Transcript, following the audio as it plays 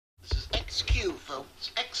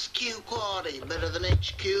folks. XQ quality, better than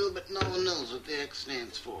HQ, but no one knows what the X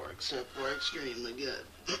stands for, except we're extremely good.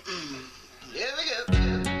 Here we go.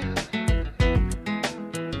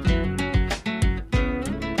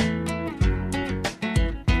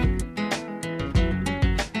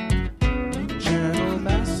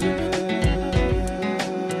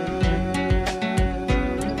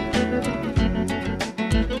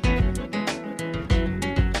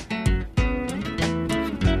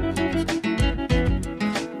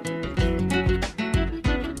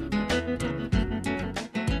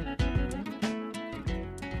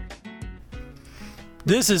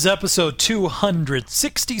 This is episode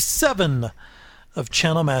 267 of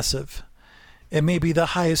Channel Massive. It may be the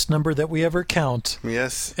highest number that we ever count.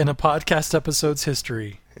 Yes. In a podcast episode's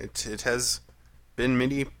history. It has been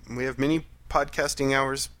many. We have many podcasting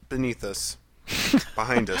hours beneath us,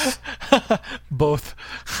 behind us. Both.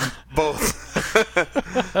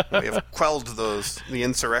 We have quelled the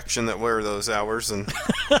insurrection that were those hours, and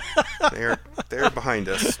they're behind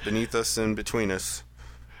us, beneath us, and between us.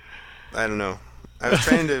 I don't know. I was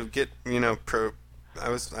trying to get, I don't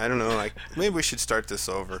know, like, maybe we should start this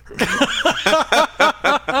over.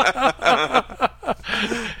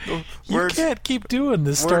 You can't keep doing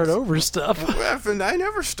this start over stuff. I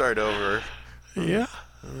never start over. Yeah.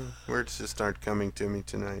 Words just aren't coming to me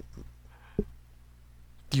tonight.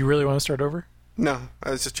 Do you really want to start over? No,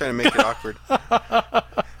 I was just trying to make it awkward.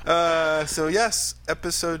 So yes,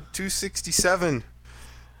 episode 267.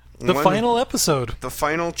 Final episode. The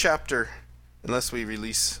final chapter. Unless we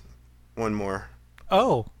release one more.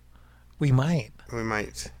 Oh, we might. We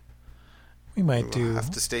might do.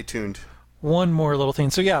 Have to stay tuned. One more little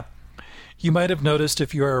thing. So yeah, you might have noticed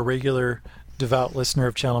if you are a regular devout listener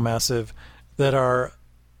of Channel Massive that our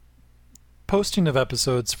posting of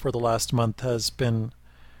episodes for the last month has been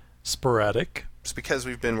sporadic. It's because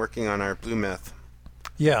we've been working on our blue meth.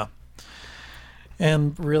 Yeah.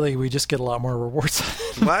 And really, we just get a lot more rewards.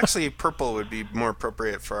 Well, actually, purple would be more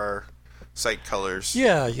appropriate for our site colors.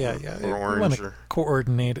 Yeah. Or orange. We want to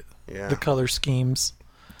coordinate the color schemes.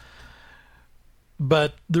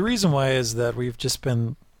 But the reason why is that we've just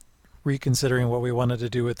been reconsidering what we wanted to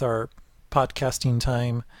do with our podcasting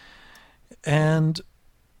time. And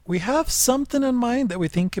we have something in mind that we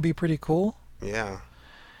think could be pretty cool. Yeah.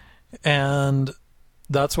 And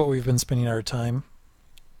that's what we've been spending our time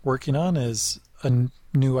working on, is a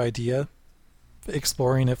new idea,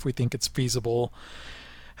 exploring if we think it's feasible,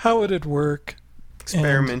 how it'd work.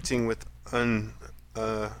 Experimenting with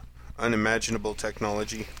unimaginable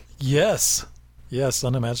technology. Yes,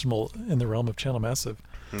 unimaginable in the realm of Channel Massive.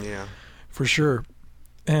 Yeah. For sure.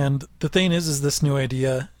 And the thing is this new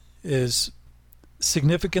idea is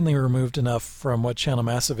significantly removed enough from what Channel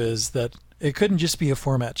Massive is that it couldn't just be a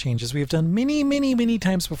format change, as we've done many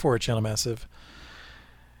times before at Channel Massive.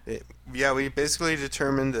 We basically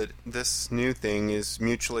determined that this new thing is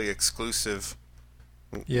mutually exclusive.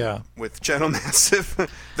 Yeah. With Channel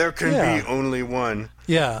Massive, there can be only one.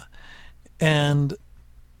 Yeah. And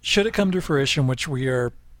should it come to fruition, which we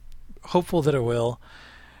are hopeful that it will,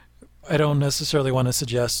 I don't necessarily want to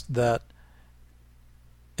suggest that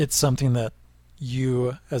it's something that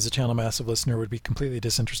you, as a Channel Massive listener, would be completely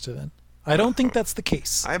disinterested in. I don't think that's the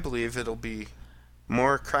case. I believe it'll be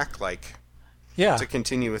more crack-like. Yeah. To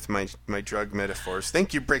continue with my drug metaphors.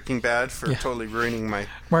 Thank you, Breaking Bad, for totally ruining my...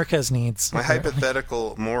 Mark has needs. My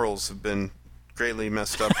hypothetical morals have been greatly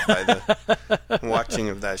messed up by the watching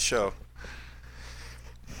of that show.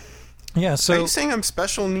 Yeah, so... Are you saying I'm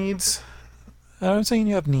special needs? I'm saying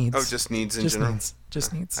you have needs. Oh, just needs in general?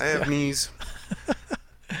 Just needs. I have knees.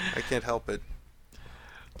 I can't help it.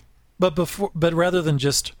 But rather than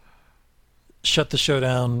just shut the show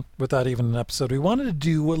down without even an episode, we wanted to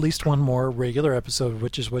do at least one more regular episode,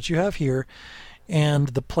 which is what you have here. And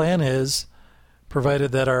the plan is,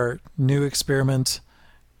 provided that our new experiment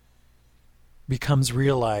becomes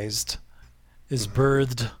realized, is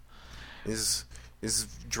birthed, is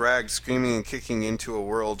dragged screaming and kicking into a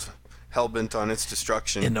world hell-bent on its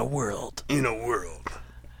destruction. In a world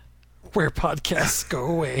where podcasts go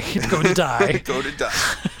away, go to die.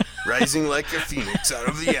 Rising like a phoenix out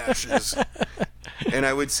of the ashes. And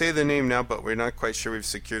I would say the name now, but we're not quite sure we've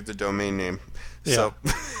secured the domain name. Yeah. So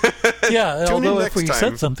yeah, although if we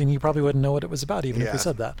said something, you probably wouldn't know what it was about, even if we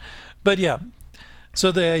said that. But yeah,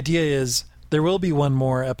 so the idea is there will be one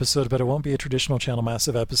more episode, but it won't be a traditional Channel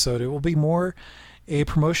Massive episode. It will be more a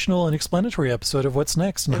promotional and explanatory episode of what's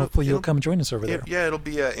next, and hopefully you'll come join us over there. Yeah, it'll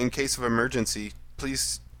be in case of emergency.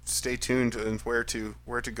 Please stay tuned and where to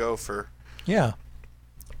go for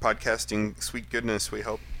podcasting sweet goodness, we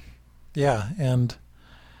hope. Yeah, and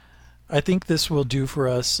I think this will do for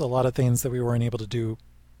us a lot of things that we weren't able to do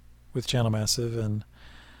with Channel Massive. And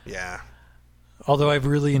Yeah. although I've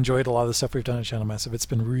really enjoyed a lot of the stuff we've done at Channel Massive, it's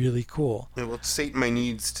been really cool. It will sate my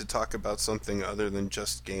needs to talk about something other than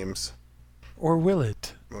just games. Or will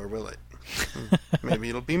it? Or will it? Maybe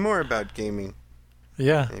it'll be more about gaming.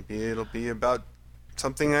 Yeah. Maybe it'll be about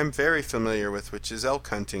something I'm very familiar with, which is elk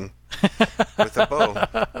hunting with a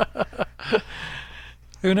bow.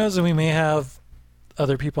 Who knows? And we may have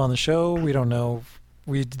other people on the show. We don't know.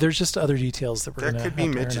 There's just other details that we're There going to could be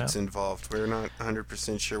have to iron midgets out. involved. We're not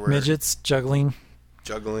 100% sure where. Midgets, juggling,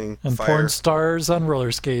 Juggling, and fire. porn stars on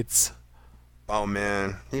roller skates. Oh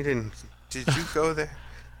man, you didn't? Did you go there?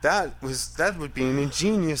 That would be an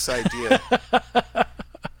ingenious idea.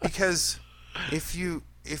 Because if you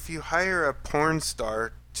hire a porn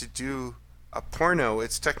star to do a porno,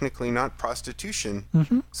 it's technically not prostitution,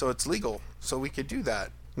 so it's legal. So we could do that,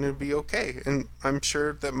 and it'd be okay. And I'm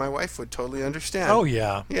sure that my wife would totally understand. Oh,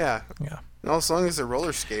 yeah. Yeah. Yeah. And as long as they're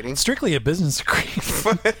roller skating. Strictly a business agreement.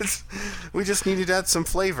 But we just needed to add some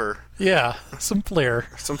flavor. Yeah, some flair.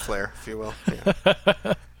 Some flair, if you will.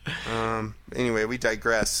 Yeah. Anyway, we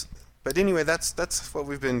digress. But anyway, that's what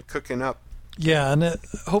we've been cooking up. Yeah, and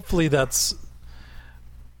hopefully that's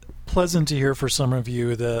pleasant to hear for some of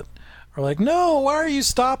you that are like, no, why are you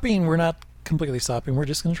stopping? We're not completely stopping. We're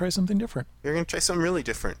just going to try something different. We're going to try something really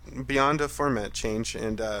different, beyond a format change,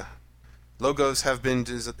 and logos have been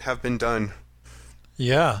done.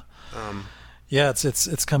 Yeah. Yeah,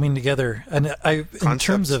 it's coming together. And in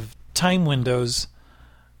terms of time windows,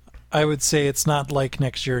 I would say it's not like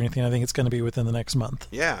next year or anything. I think it's going to be within the next month.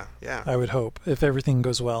 Yeah. I would hope, if everything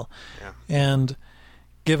goes well. Yeah. And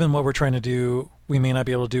given what we're trying to do, we may not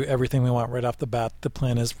be able to do everything we want right off the bat. The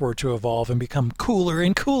plan is for it to evolve and become cooler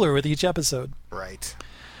and cooler with each episode. Right.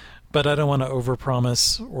 But I don't want to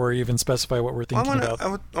overpromise or even specify what we're thinking about. I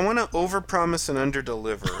want to overpromise and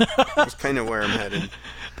underdeliver. That's kind of where I'm headed.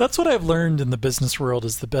 That's what I've learned in the business world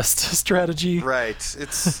is the best strategy. Right.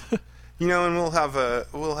 It's and we'll have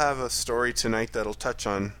a story tonight that'll touch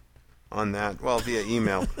on that. Well, via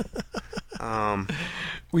email.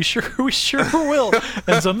 We sure will.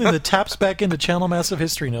 And something that taps back into Channel Massive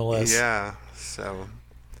history, no less. Yeah. So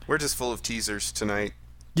we're just full of teasers tonight.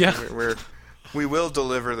 Yeah. We will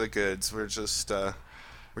deliver the goods. We just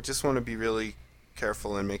want to be really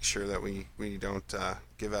careful and make sure that we don't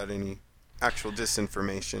give out any actual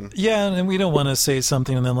disinformation. Yeah, and we don't want to say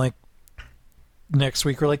something and then like next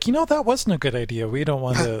week we're like, that wasn't a good idea. We don't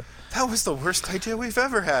want to. That was the worst idea we've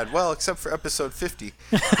ever had. Well, except for episode 50,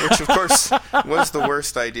 which of course was the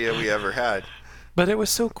worst idea we ever had. But it was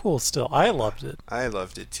so cool still. I loved it. I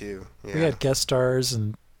loved it too. Yeah. We had guest stars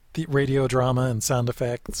and the radio drama and sound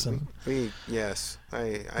effects and yes.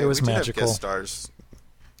 It was we did magical. Have guest stars.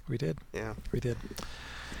 We did. Yeah. We did.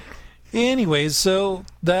 Anyways, so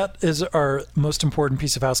that is our most important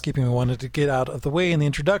piece of housekeeping we wanted to get out of the way in the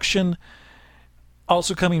introduction.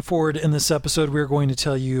 Also coming forward in this episode, we're going to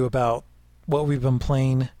tell you about what we've been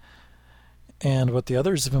playing and what the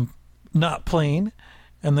others have been not playing.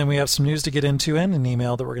 And then we have some news to get into and an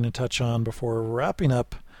email that we're going to touch on before wrapping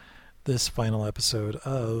up this final episode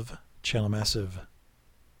of Channel Massive.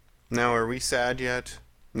 Now, are we sad yet?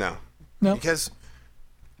 No. No. Because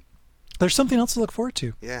there's something else to look forward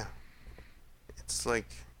to. Yeah. It's like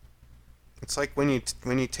when you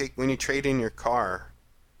trade in your car.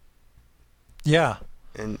 Yeah.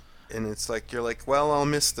 And it's like you're like, well, I'll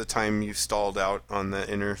miss the time you stalled out on the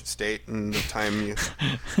interstate and the time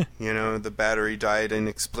the battery died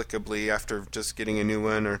inexplicably after just getting a new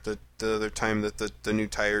one, or the other time that the new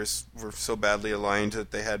tires were so badly aligned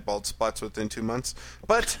that they had bald spots within 2 months.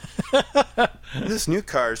 But this new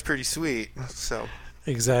car is pretty sweet, so.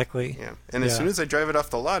 Exactly. Yeah. And as soon as I drive it off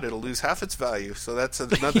the lot, it'll lose half its value. So that's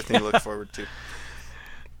another thing to look forward to.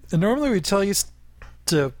 And normally we tell you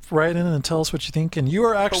to write in and tell us what you think, and you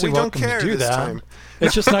are actually welcome to do that. Time.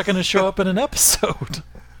 It's just not going to show up in an episode.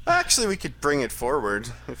 Actually, we could bring it forward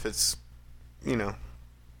if it's, if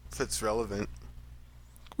it's relevant.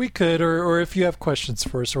 We could, or if you have questions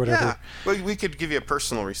for us or whatever. Yeah, well, we could give you a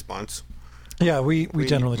personal response. Yeah, we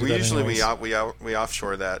generally do that. Usually anyways. we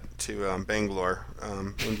offshore that to Bangalore,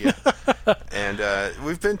 India, and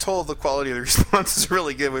we've been told the quality of the response is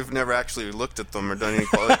really good. We've never actually looked at them or done any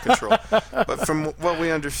quality control, but from what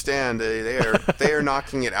we understand, they are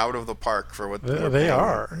knocking it out of the park for what they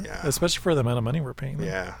are. Yeah. Especially for the amount of money we're paying them.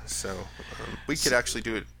 Yeah, so we could actually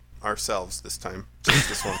do it ourselves this time, just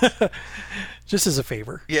this one, just as a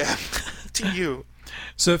favor. Yeah, to you.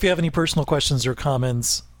 So if you have any personal questions or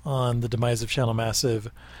comments on the demise of Channel Massive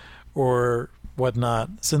or whatnot,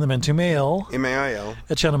 send them into mail MAIL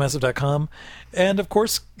at channelmassive.com. And of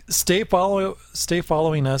course, Stay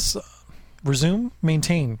following us.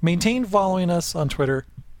 Maintain following us on Twitter.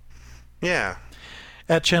 Yeah.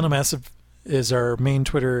 At Channel Massive is our main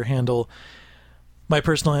Twitter handle. My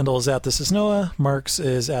personal handle is at This Is Noah. Mark's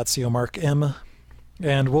is at COMarkM.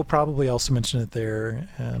 And we'll probably also mention it there.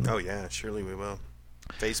 And Oh, yeah, surely we will.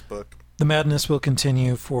 Facebook. the madness will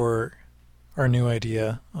continue for our new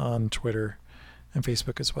idea on Twitter and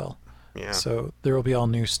Facebook as well. Yeah. So there will be all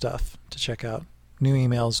new stuff to check out. New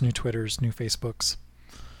emails, new Twitters, new Facebooks.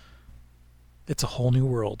 It's a whole new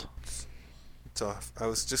world. So I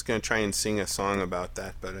was just going to try and sing a song about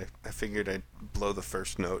that, but I figured I'd blow the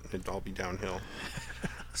first note and it'd all be downhill.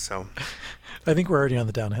 So I think we're already on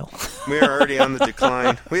the downhill. we are already on the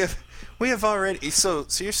decline. We have already. So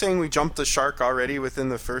you're saying we jumped the shark already within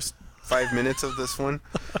the first 5 minutes of this one?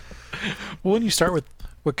 Well, when you start with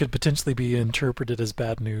what could potentially be interpreted as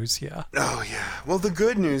bad news, yeah. Oh yeah. Well, the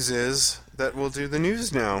good news is that we'll do the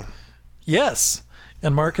news now. Yes.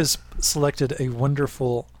 And Mark has selected a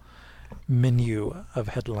wonderful menu of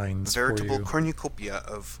headlines A veritable for you. cornucopia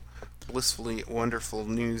of blissfully wonderful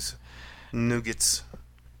news nuggets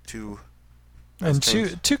to And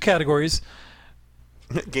two categories,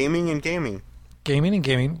 gaming and gaming. gaming and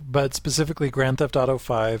gaming, but specifically Grand Theft Auto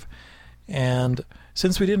 5. And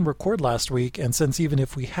since we didn't record last week, and since even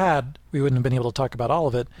if we had, we wouldn't have been able to talk about all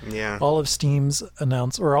of it, Yeah. all of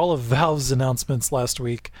Valve's announcements last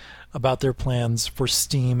week about their plans for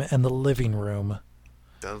Steam and the living room,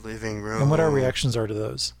 The living room. and what our reactions are to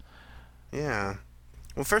those. Yeah.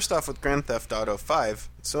 Well, first off, with Grand Theft Auto 5,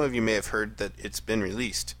 some of you may have heard that it's been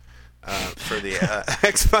released for the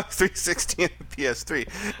Xbox 360 and the PS3,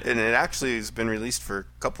 and it actually has been released for a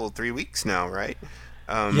couple, 3 weeks now, right?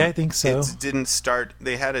 Yeah, I think so. It didn't start.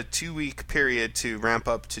 They had a 2-week period to ramp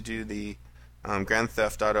up to do the Grand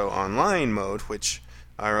Theft Auto Online mode, which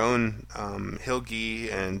our own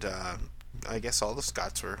Hilgi and I guess all the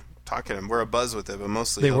Scots were talking. We're abuzz with it, but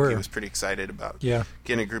mostly They Hilgi were. was pretty excited about Yeah.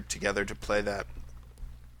 getting a group together to play that.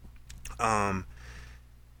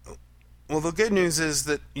 Well, the good news is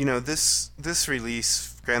that this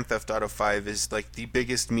release, Grand Theft Auto 5, is like the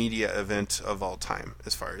biggest media event of all time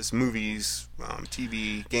as far as movies,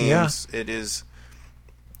 TV, games. Yeah. It is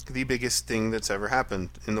the biggest thing that's ever happened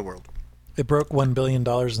in the world. It broke $1 billion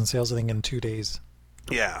in sales, I think, in 2 days.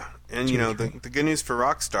 Yeah, and the good news for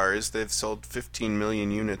Rockstar is they've sold 15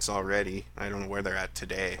 million units already. I don't know where they're at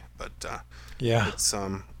today, but Yeah, it's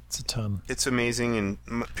a ton. It's amazing, and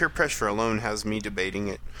peer pressure alone has me debating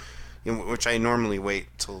it, which I normally wait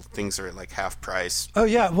till things are at like half price. Oh,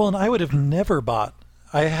 yeah. Well, and I have never bought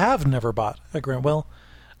a Grand... Well,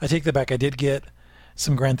 I take that back. I did get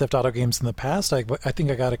some Grand Theft Auto games in the past. I think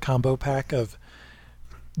I got a combo pack of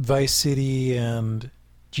Vice City and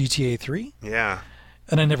GTA 3, Yeah,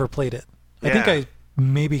 and I never played it. I think Yeah. I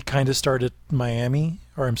maybe kind of started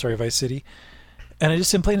Vice City, and I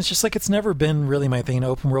just didn't play it. It's just like it's never been really my thing.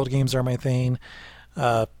 Open world games are my thing.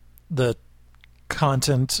 The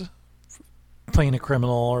content, playing a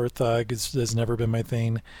criminal or a thug has never been my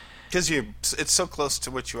thing. because it's so close to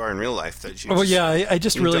what you are in real life that you. Oh yeah, I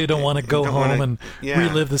just you really don't want to go you don't home wanna- and yeah.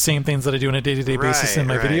 relive the same things that I do on a day-to-day basis in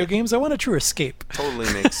my Right, video right. games. I want a true escape.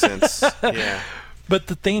 Totally makes sense. Yeah, But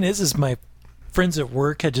the thing is my friends at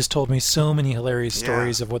work had just told me so many hilarious Yeah.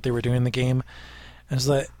 stories of what they were doing in the game.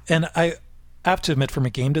 And I have to admit, from a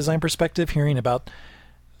game design perspective, hearing about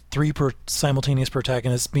 3 simultaneous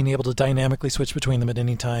protagonists, being able to dynamically switch between them at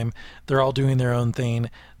any time, they're all doing their own thing,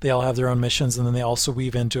 they all have their own missions, and then they also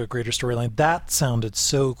weave into a greater storyline. That sounded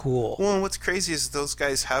so cool. Well, and what's crazy is those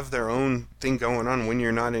guys have their own thing going on when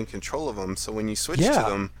you're not in control of them. So when you switch Yeah. to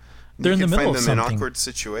them, They're you in can the middle find of them in something. awkward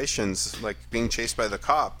situations, like being chased by the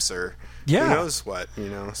cops or Yeah. who knows what,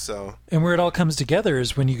 So And where it all comes together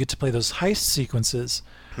is when you get to play those heist sequences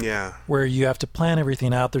yeah, where you have to plan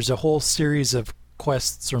everything out. There's a whole series of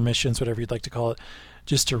quests or missions, whatever you'd like to call it,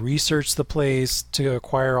 just to research the place, to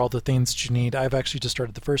acquire all the things that you need. I've actually just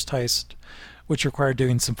started the first heist, which required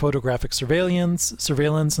doing some photographic surveillance,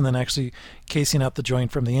 and then actually casing out the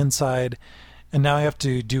joint from the inside. And now I have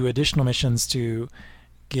to do additional missions to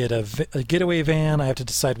get a getaway van. I have to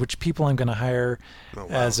decide which people I'm going to hire Oh,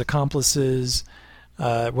 wow. as accomplices,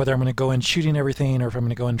 whether I'm going to go in shooting everything or if I'm going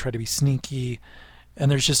to go in and try to be sneaky. And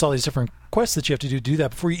there's just all these different quests that you have to do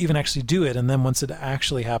that before you even actually do it. And then once it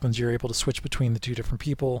actually happens, you're able to switch between the 2 different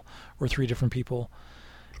people or 3 different people.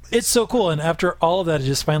 It's so cool. And after all of that, it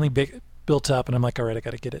just finally built up, and I'm like, all right, I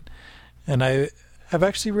got to get it. And I have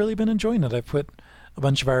actually really been enjoying it. I've put a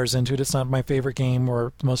bunch of hours into it. It's not my favorite game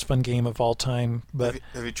or the most fun game of all time, but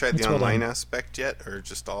have you tried it's the well online done. aspect yet, or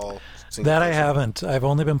just all single that I player? haven't. I've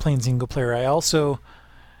only been playing single player. I also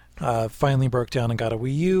finally broke down and got a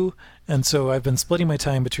Wii U, and so I've been splitting my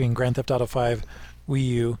time between Grand Theft Auto 5, Wii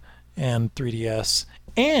U, and 3DS,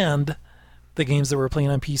 and the games that we're playing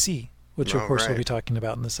on PC, which of course we'll be talking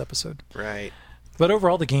about in this episode. Right. But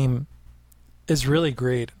overall, the game is really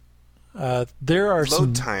great. There are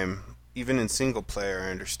load time, even in single player,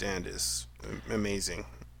 I understand, is amazing.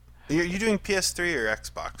 Are you doing PS3 or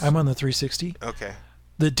Xbox? I'm on the 360. Okay.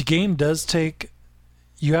 The game does take...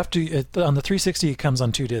 You have to... on the 360, it comes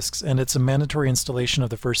on 2 discs, and it's a mandatory installation of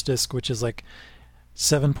the first disc, which is like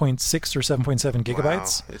 7.6 or 7.7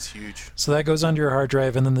 gigabytes. Wow, it's huge. So that goes onto your hard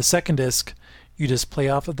drive, and then the second disc, you just play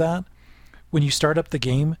off of that. When you start up the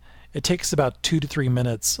game, it takes about 2 to 3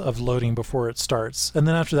 minutes of loading before it starts, and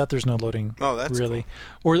then after that, there's no loading. Oh, that's really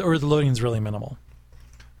cool. Or the loading's really minimal.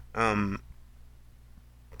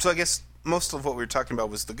 So I guess most of what we were talking about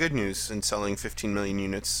was the good news in selling 15 million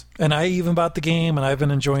units. And I even bought the game, and I've been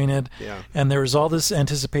enjoying it. Yeah. And there was all this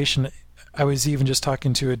anticipation. I was even just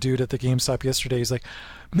talking to a dude at the GameStop yesterday. He's like,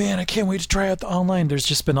 man, I can't wait to try out the online. There's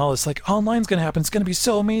just been all this, like, online's going to happen. It's going to be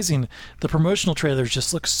so amazing. The promotional trailers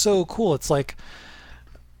just look so cool. It's like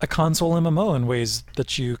a console MMO in ways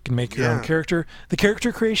that you can make your own character. The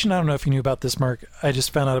character creation, I don't know if you knew about this, Mark. I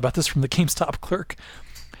just found out about this from the GameStop clerk.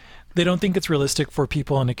 They don't think it's realistic for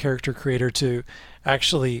people in a character creator to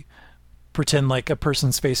actually pretend like a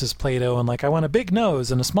person's face is Play-Doh and like, I want a big nose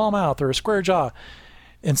and a small mouth or a square jaw.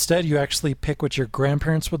 Instead, you actually pick what your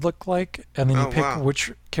grandparents would look like, and then you pick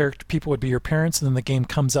which character people would be your parents, and then the game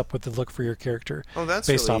comes up with the look for your character really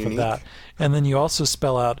based off unique. of that. And then you also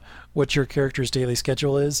spell out what your character's daily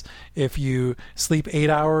schedule is. If you sleep 8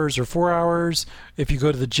 hours or 4 hours, if you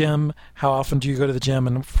go to the gym, how often do you go to the gym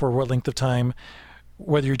and for what length of time,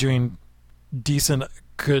 whether you're doing decent,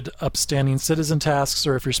 good, upstanding citizen tasks,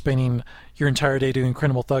 or if you're spending your entire day doing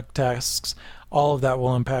criminal thug tasks. All of that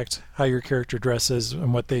will impact how your character dresses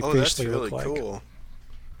and what they facially look like. Oh, that's really cool.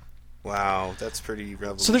 Wow, that's pretty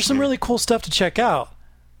revolutionary. So there's some really cool stuff to check out.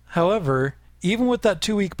 However, even with that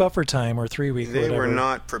 2-week buffer time or 3-week, they whatever, were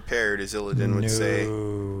not prepared, as Illidan would say.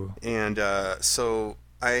 And so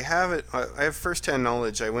I have first-hand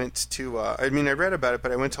knowledge. I went to, I read about it,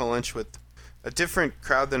 but I went to lunch with a different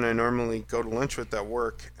crowd than I normally go to lunch with at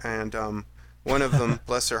work, and one of them,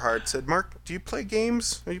 bless her heart, said, "Mark, do you play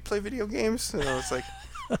games? Do you play video games?" And I was like,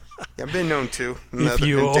 "Yeah, I've been known to."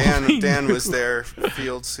 And Dan was there,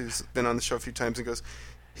 Fields, who's been on the show a few times, and goes,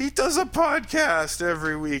 "He does a podcast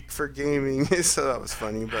every week for gaming." So that was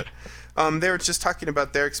funny, but they were just talking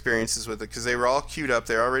about their experiences with it, because they were all queued up,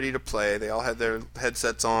 they were all ready to play, they all had their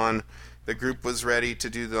headsets on, the group was ready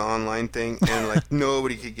to do the online thing, and like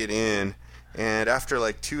nobody could get in. And after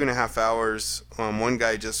like 2.5 hours, one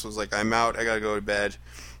guy just was like, "I'm out. I gotta go to bed."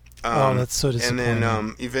 That's so disappointing. And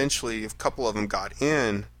then eventually, a couple of them got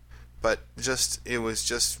in, but it was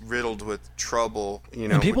just riddled with trouble.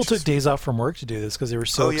 And people took days off from work to do this because they were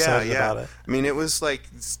so excited about it. I mean, it was like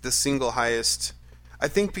the single highest. I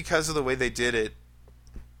think because of the way they did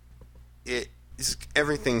it,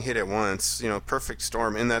 everything hit at once. Perfect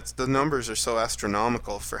storm, and the numbers are so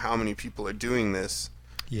astronomical for how many people are doing this.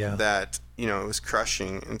 Yeah. That it was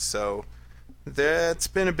crushing, and so that's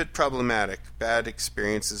been a bit problematic. Bad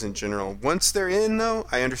experiences in general. Once they're in, though,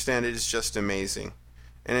 I understand it is just amazing,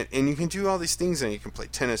 and you can do all these things, and you can play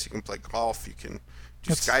tennis, you can play golf, you can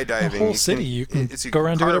do skydiving. The whole city, you can go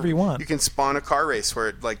around and do whatever you want. You can spawn a car race where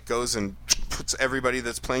it like goes and puts everybody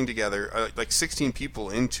that's playing together, like 16 people,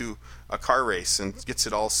 into a car race and gets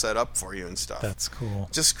it all set up for you and stuff. That's cool.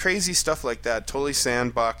 Just crazy stuff like that. Totally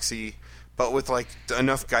sandboxy, but with like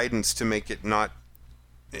enough guidance to make it not,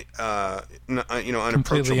 unapproachable.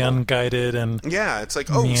 Completely unguided and it's like,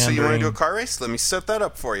 meandering. So you want to do a car race? Let me set that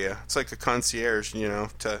up for you. It's like a concierge,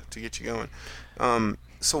 to get you going.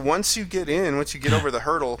 So once you get over the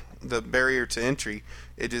hurdle, the barrier to entry,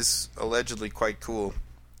 it is allegedly quite cool.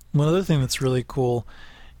 One other thing that's really cool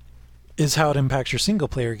is how it impacts your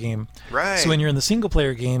single-player game. Right. So when you're in the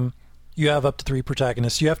single-player game, you have up to 3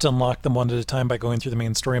 protagonists. You have to unlock them one at a time by going through the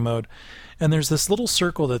main story mode. And there's this little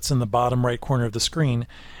circle that's in the bottom right corner of the screen,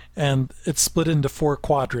 and it's split into 4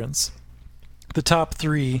 quadrants. The top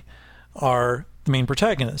 3 are the main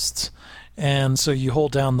protagonists. And so you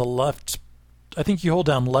hold down the left... I think you hold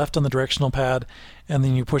down left on the directional pad, and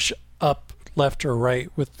then you push up, left, or right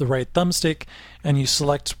with the right thumbstick, and you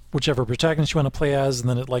select whichever protagonist you want to play as, and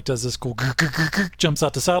then it like does this cool jumps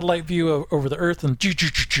out to satellite view over the Earth and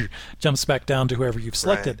jumps back down to whoever you've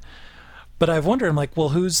selected. Right. But I've wondered, I'm like, well,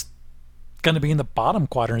 who's going to be in the bottom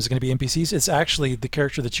quadrant? Is it going to be NPCs? It's actually the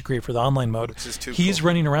character that you create for the online mode. Which is too He's cool.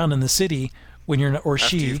 running around in the city when you're not, or After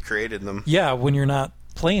she. You've created them. Yeah, when you're not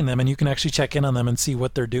playing them, and you can actually check in on them and see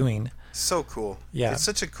what they're doing. So cool. Yeah. It's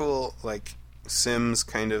such a cool, like, Sims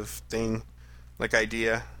kind of thing, like,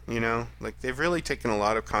 idea, you know? Like, they've really taken a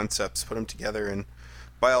lot of concepts, put them together, and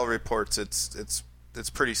by all reports, it's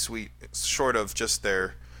pretty sweet. It's short of just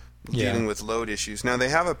their dealing with load issues. Now, they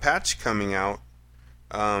have a patch coming out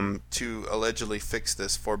to allegedly fix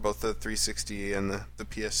this for both the 360 and the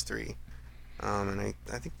PS3. And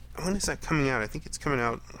I think, when is that coming out? I think it's coming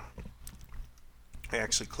out... I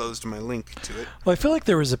actually closed my link to it. Well, I feel like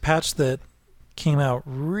there was a patch that came out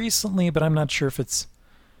recently, but I'm not sure if it's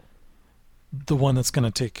the one that's going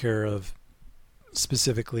to take care of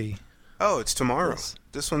specifically. Oh, it's tomorrow. Yes.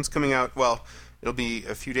 This one's coming out, well, it'll be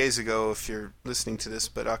a few days ago if you're listening to this,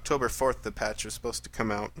 but October 4th the patch was supposed to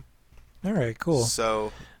come out. All right, cool.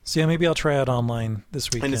 So yeah, maybe I'll try it online this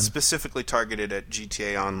weekend. And it's specifically targeted at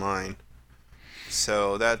GTA Online.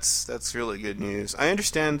 So that's really good news. I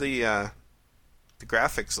understand the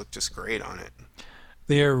graphics look just great on it.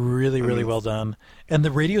 They are really, really well done. And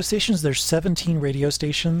the radio stations, there's 17 radio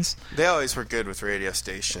stations. They always were good with radio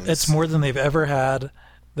stations. It's more than they've ever had.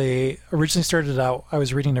 They originally started out, I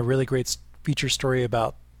was reading a really great feature story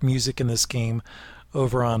about music in this game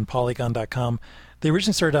over on Polygon.com. They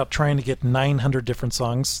originally started out trying to get 900 different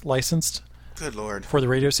songs licensed. Good Lord. For the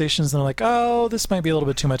radio stations, and they're like, oh, this might be a little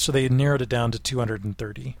bit too much, so they narrowed it down to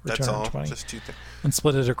 230 or That's 220. all? Just and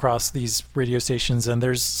split it across these radio stations, and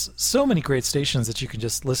there's so many great stations that you can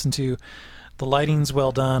just listen to. The lighting's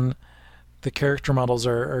well done, the character models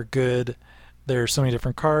are good, there's so many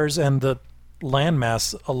different cars, and the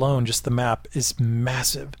landmass alone, just the map, is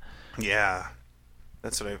massive. Yeah.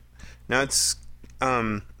 That's what Now it's,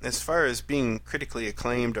 as far as being critically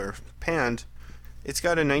acclaimed or panned, it's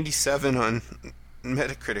got a 97 on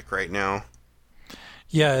Metacritic right now.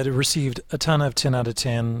 Yeah, it received a ton of 10 out of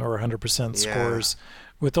 10 or 100% scores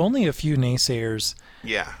with only a few naysayers.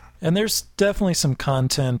 Yeah. And there's definitely some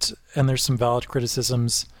content and there's some valid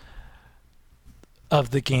criticisms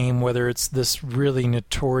of the game, whether it's this really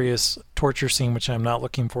notorious torture scene, which I'm not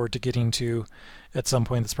looking forward to getting to at some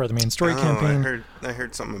point. That's part of the main story campaign. I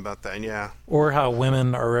heard something about that, yeah. Or how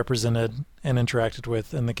women are represented and interacted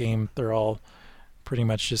with in the game. They're all pretty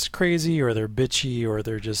much just crazy, or they're bitchy, or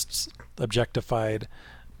they're just objectified.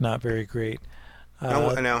 Not very great.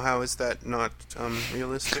 Now, how is that not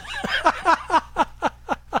realistic?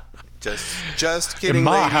 Just kidding, in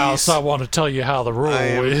my ladies. house, I want to tell you how the rule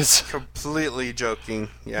is. Completely joking.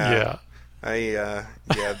 Yeah. Yeah,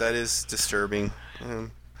 that is disturbing.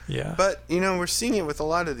 Yeah. But, we're seeing it with a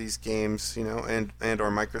lot of these games, and or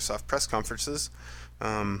Microsoft press conferences.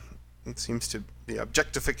 It seems to the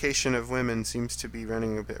objectification of women seems to be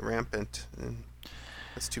running a bit rampant, and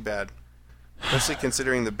that's too bad. Especially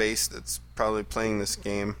considering the base that's probably playing this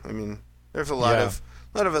game. I mean, there's a lot of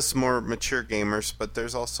us more mature gamers, but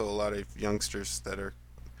there's also a lot of youngsters that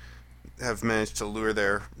have managed to lure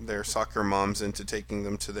their soccer moms into taking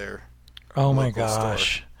them to their local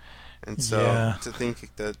store. And so to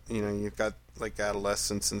think that you've got like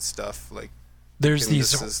adolescents and stuff like. There's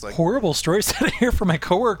these horrible stories that I hear from my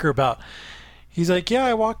coworker about. He's like, yeah,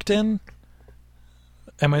 I walked in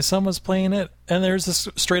and my son was playing it, and there's this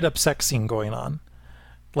straight up sex scene going on.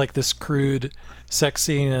 Like this crude sex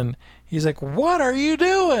scene, and he's like, what are you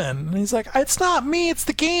doing? And he's like, it's not me, it's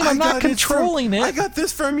the game, I'm not controlling it. I got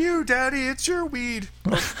this from you, Daddy, it's your weed.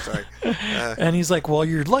 Oh, sorry. And he's like, well,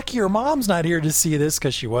 you're lucky your mom's not here to see this,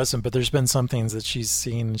 because she wasn't, but there's been some things that she's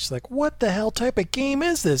seen, and she's like, what the hell type of game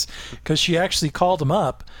is this? Because she actually called him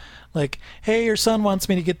up, like, hey, your son wants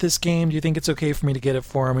me to get this game, do you think it's okay for me to get it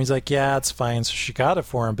for him? He's like, yeah, it's fine. So she got it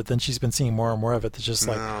for him, but then she's been seeing more and more of it. That's just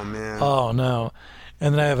like, oh, man. Oh, no.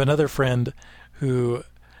 And then I have another friend who...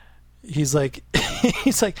 He's like,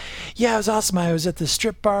 yeah, it was awesome. I was at the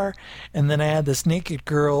strip bar, and then I had this naked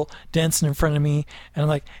girl dancing in front of me, and I'm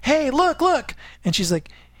like, hey, look. And she's like,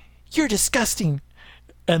 you're disgusting.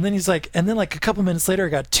 And then he's like, and then like a couple minutes later, I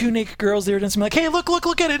got two naked girls there dancing. I'm like, hey, look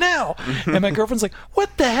at it now. And my girlfriend's like,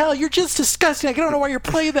 what the hell? You're just disgusting. I don't know why you're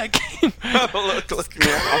playing that game. look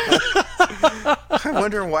now. I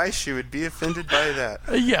wonder why she would be offended by that.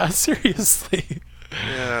 Yeah, seriously.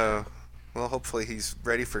 Yeah. Well, hopefully he's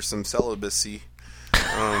ready for some celibacy.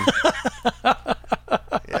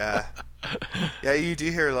 Yeah, you do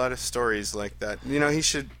hear a lot of stories like that. He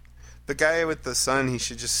should, the guy with the son, he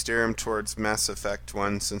should just steer him towards Mass Effect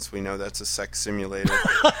 1, since we know that's a sex simulator.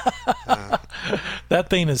 That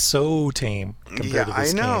thing is so tame compared to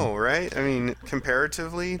this game. I know, game. Right? I mean,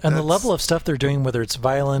 comparatively. And the level of stuff they're doing, whether it's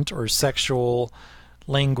violent or sexual,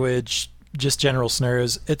 language, just general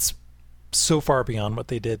scenarios, it's so far beyond what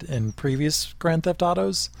they did in previous Grand Theft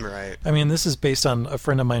Autos. Right. I mean, this is based on a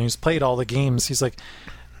friend of mine who's played all the games. He's like,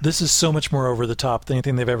 this is so much more over the top than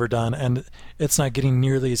anything they've ever done, and it's not getting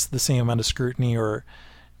nearly the same amount of scrutiny or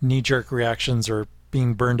knee-jerk reactions or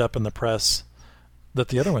being burned up in the press that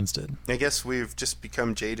the other ones did. I guess we've just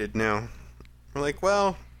become jaded now. We're like,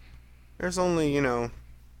 well, there's only, well,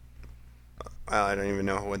 I don't even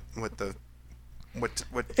know what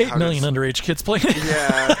 8 million underage kids playing it.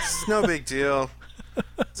 Yeah, it's no big deal.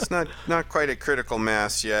 It's not quite a critical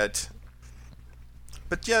mass yet.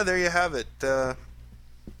 But yeah, there you have it.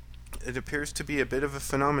 It appears to be a bit of a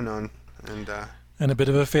phenomenon, and a bit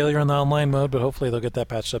of a failure on the online mode, but hopefully they'll get that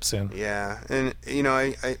patched up soon. Yeah, and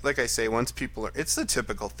I like I say, once people are, it's the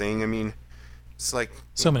typical thing. I mean, it's like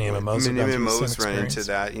so many MMOs. MMOs run into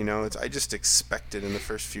that. I just expect it in the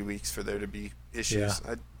first few weeks for there to be issues.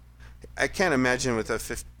 Yeah. I can't imagine with a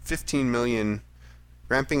 15 million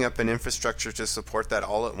ramping up an infrastructure to support that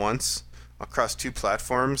all at once across 2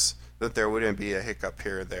 platforms that there wouldn't be a hiccup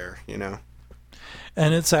here or there.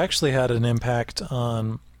 And it's actually had an impact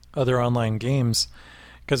on other online games,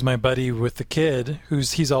 because my buddy with the kid,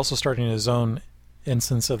 he's also starting his own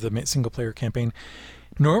instance of the single player campaign.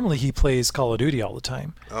 Normally he plays Call of Duty all the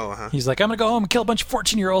time. Oh, huh. He's like, I'm going to go home and kill a bunch of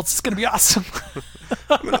 14-year-olds. It's going to be awesome.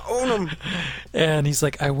 I'm going to own them. And he's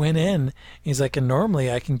like, I went in. He's like, and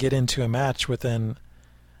normally I can get into a match within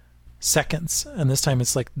seconds. And this time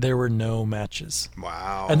it's like there were no matches.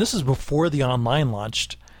 Wow. And this is before the online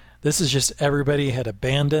launched. This is just everybody had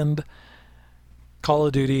abandoned Call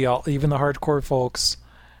of Duty, even the hardcore folks,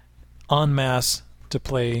 en masse to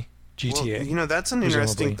play GTA. Well, that's an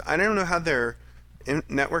presumably. interesting... I don't know how their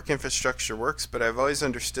network infrastructure works, but I've always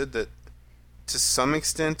understood that to some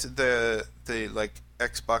extent the like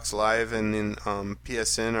Xbox Live and then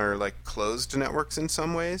PSN are like closed networks in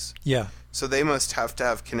some ways. Yeah. So they must have to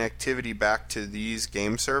have connectivity back to these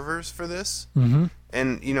game servers for this. Mm-hmm.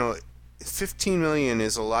 And 15 million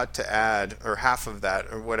is a lot to add, or half of that,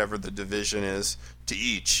 or whatever the division is, to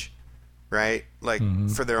each, right? Like,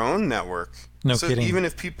 for their own network. No so kidding. Even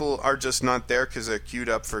if people are just not there because they're queued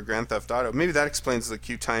up for Grand Theft Auto, maybe that explains the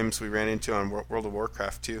queue times we ran into on World of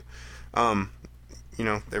Warcraft, too.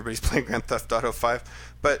 Everybody's playing Grand Theft Auto 5.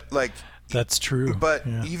 But, like... That's true. But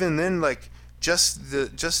yeah. even then, like, just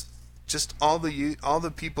all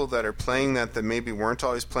the people that are playing that maybe weren't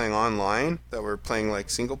always playing online, that were playing like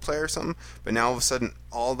single player or something, but now all of a sudden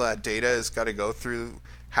all that data has got to go through.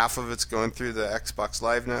 Half of it's going through the Xbox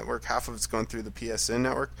Live network, half of it's going through the PSN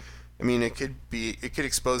network. I mean, it could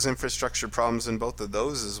expose infrastructure problems in both of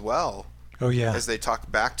those as well. Oh yeah. As they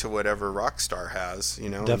talk back to whatever Rockstar has,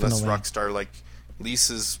 Definitely. Unless Rockstar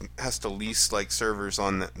has to lease like servers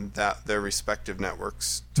on their respective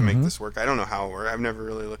networks to make this work. I don't know how it works. I've never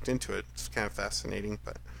really looked into it. It's kind of fascinating,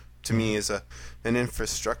 but to me, as an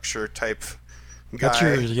infrastructure type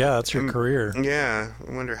guy, that's your career. Yeah,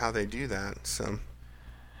 I wonder how they do that. So,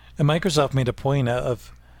 and Microsoft made a point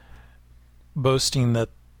of boasting that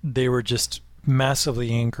they were just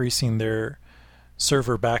massively increasing their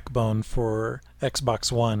server backbone for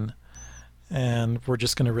Xbox One. And we're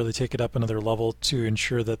just going to really take it up another level to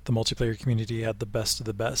ensure that the multiplayer community had the best of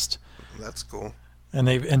the best. That's cool.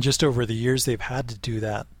 And just over the years they've had to do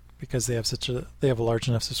that because they have a large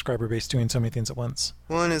enough subscriber base doing so many things at once.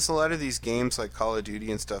 Well, and as a lot of these games like Call of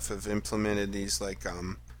Duty and stuff have implemented these like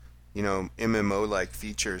MMO like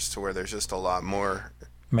features to where there's just a lot more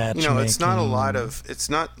matchmaking. It's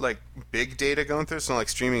not like big data going through. It's not like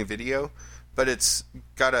streaming video, but it's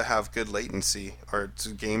got to have good latency or it's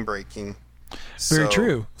game breaking. Very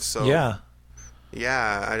true. So yeah,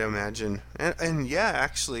 I'd imagine, and yeah,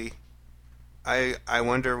 actually, I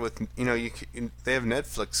wonder with they have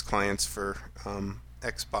Netflix clients for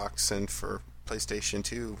Xbox and for PlayStation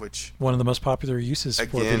 2, which one of the most popular uses for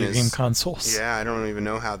video game consoles. Yeah, I don't even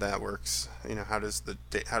know how that works. How does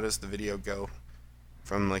the video go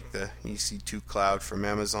from like the EC2 cloud from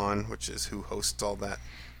Amazon, which is who hosts all that?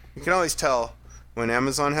 You can always tell when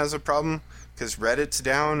Amazon has a problem because Reddit's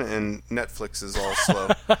down and Netflix is all slow.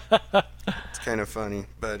 It's kind of funny,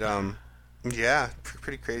 but yeah,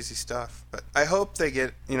 pretty crazy stuff. But I hope they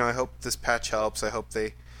get, I hope this patch helps. I hope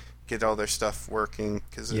they get all their stuff working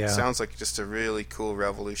because it sounds like just a really cool,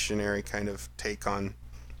 revolutionary kind of take on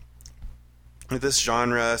this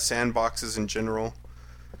genre, sandboxes in general.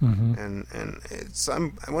 Mm-hmm. And it's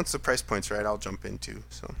once the price point's right, I'll jump into.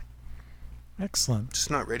 So excellent.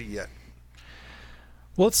 Just not ready yet.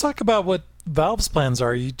 Well, let's talk about what Valve's plans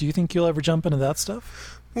are. Do you think you'll ever jump into that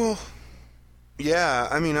stuff? Well, yeah.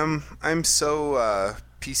 I mean, I'm so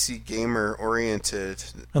PC gamer oriented,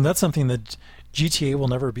 and that's something that GTA will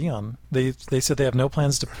never be on. They said they have no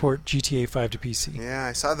plans to port GTA 5 to PC. Yeah,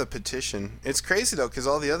 I saw the petition. It's crazy though because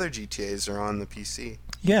all the other GTAs are on the PC.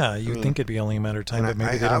 Yeah, you'd think it'd be only a matter of time, but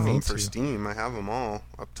maybe they don't need to. I have them for Steam. I have them all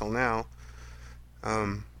up till now.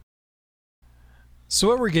 So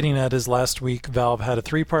what we're getting at is last week Valve had a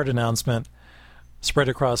 3-part announcement spread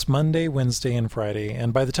across Monday, Wednesday, and Friday.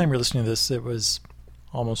 And by the time you're listening to this, it was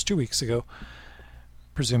almost 2 weeks ago,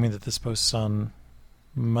 presuming that this posts on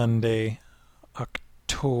Monday,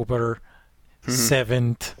 October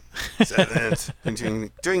 7th.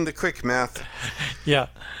 7th. Doing the quick math. Yeah.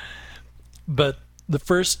 But the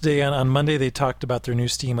first day on Monday, they talked about their new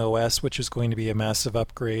Steam OS, which is going to be a massive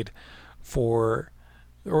upgrade or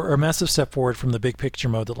a massive step forward from the big picture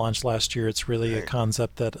mode that launched last year. It's really a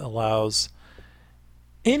concept that allows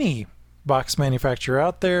any box manufacturer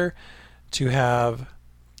out there to have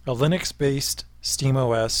a Linux-based Steam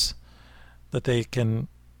OS that they can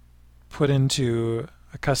put into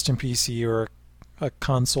a custom PC or a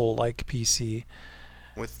console-like PC.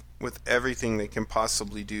 With everything they can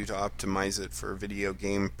possibly do to optimize it for video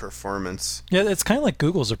game performance. Yeah, it's kind of like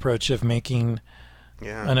Google's approach of making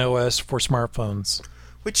an OS for smartphones.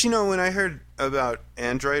 Which, when I heard about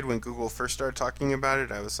Android, when Google first started talking about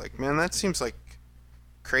it, I was like, man, that seems like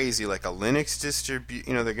crazy. Like a Linux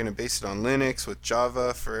distribution, they're going to base it on Linux with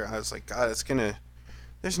Java. I was like, God,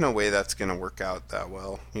 there's no way that's going to work out that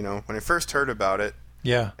well. When I first heard about it,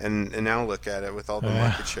 yeah, and now look at it with all the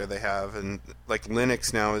market share they have, and like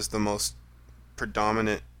Linux now is the most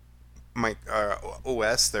predominant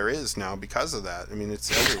OS there is now because of that. I mean,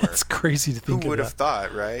 it's everywhere. It's crazy to think. Who would have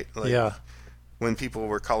thought, right? Yeah. When people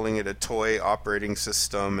were calling it a toy operating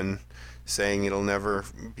system and saying it'll never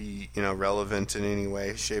be, relevant in any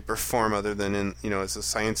way, shape, or form other than as a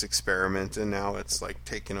science experiment, and now it's like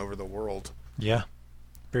taking over the world. Yeah,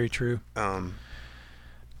 very true.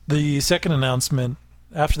 The second announcement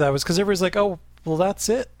after that was because everybody's like, "Oh, well, that's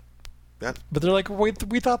it." Yeah. But they're like, "Wait,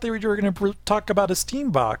 we thought they were going to talk about a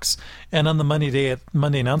Steam box." And on the Monday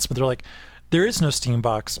announcement, they're like, "There is no Steam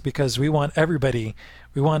box because we want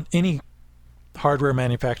any hardware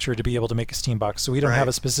manufacturer to be able to make a Steam box, so we don't have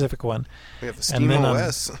a specific one." We have a Steam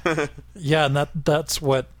OS. Yeah, and that's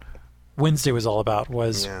what Wednesday was all about.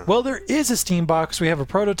 Well, there is a Steam box. We have a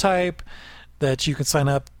prototype that you can sign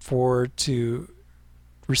up for to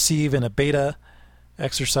receive in a beta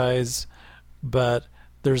exercise, but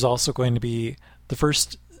there's also going to be the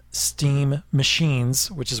first Steam machines,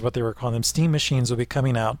 which is what they were calling them. Steam machines will be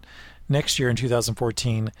coming out next year in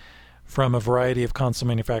 2014 from a variety of console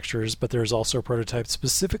manufacturers, but there's also a prototype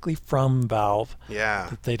specifically from Valve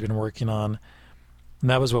that they'd been working on. And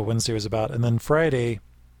that was what Wednesday was about. And then Friday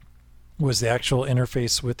was the actual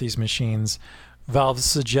interface with these machines. Valve's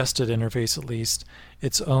suggested interface, at least,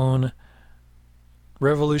 its own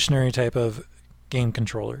revolutionary type of game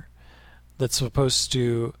controller that's supposed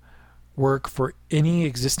to work for any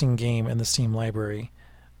existing game in the Steam library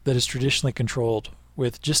that is traditionally controlled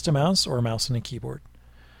with just a mouse or a mouse and a keyboard.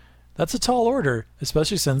 That's a tall order,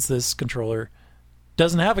 especially since this controller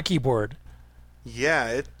doesn't have a keyboard. Yeah,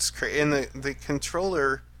 it's crazy. And the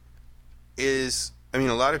controller is... I mean,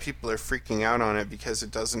 a lot of people are freaking out on it because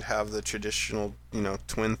it doesn't have the traditional,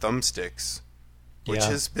 twin thumbsticks, which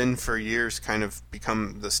has been for years kind of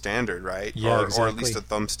become the standard, right? Yeah, exactly. Or at least a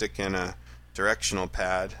thumbstick and a directional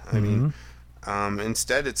pad. I mean,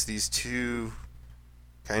 instead it's these two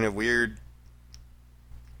kind of weird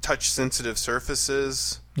touch-sensitive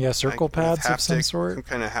surfaces. Yeah, circle pads of some sort. Some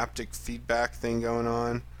kind of haptic feedback thing going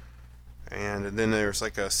on. And then there's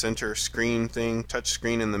like a center screen thing, touch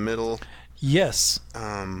screen in the middle. Yes.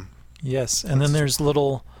 Yes, and then there's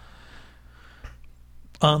little...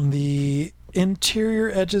 On the interior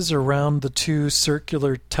edges around the two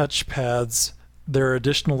circular touch pads, there are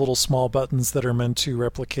additional little small buttons that are meant to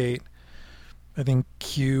replicate, I think,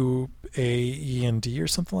 Q, A, E, and D or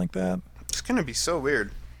something like that. It's going to be so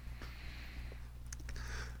weird.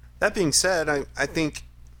 That being said, I think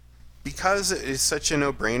because it is such a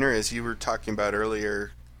no-brainer, as you were talking about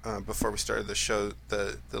earlier before we started the show,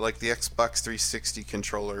 the Xbox 360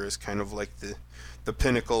 controller is kind of like the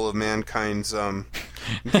pinnacle of mankind's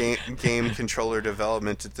game controller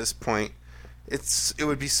development at this point. It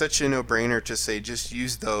would be such a no-brainer to say just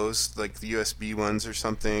use those, like the USB ones or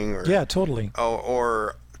something. Or, yeah, totally.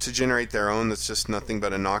 Or to generate their own that's just nothing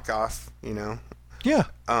but a knockoff, Yeah.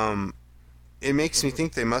 It makes me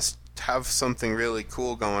think they must have something really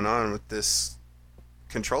cool going on with this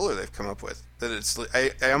controller they've come up with.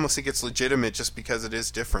 That I almost think it's legitimate just because it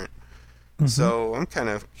is different. Mm-hmm. So I'm kind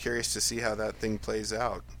of curious to see how that thing plays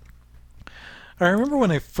out. I remember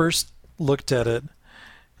when I first looked at it,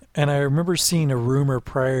 and I remember seeing a rumor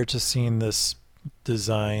prior to seeing this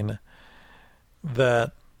design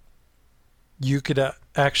that you could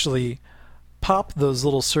actually pop those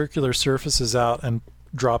little circular surfaces out and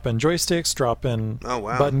drop-in joysticks, drop-in Oh,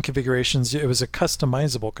 wow. button configurations. It was a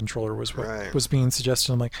customizable controller was what Right. was being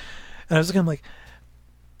suggested. And I was looking, I'm like,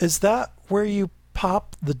 is that where you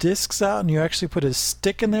pop the discs out and you actually put a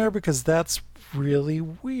stick in there? Because that's really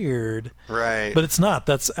weird. Right. But it's not.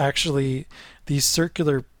 That's actually, these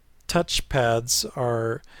circular touch pads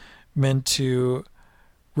are meant to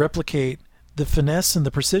replicate the finesse and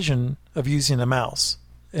the precision of using a mouse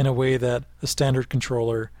in a way that a standard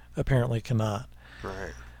controller apparently cannot.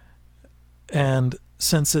 Right. And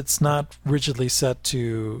since it's not rigidly set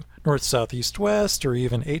to north, south, east, west, or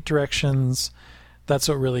even 8 directions, that's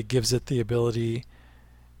what really gives it the ability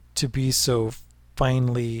to be so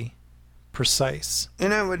finely precise.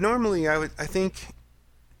 And I think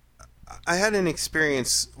I had an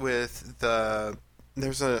experience with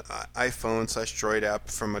there's a iPhone / Droid app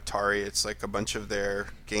from Atari. It's like a bunch of their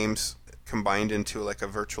games combined into like a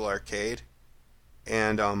virtual arcade.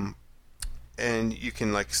 And you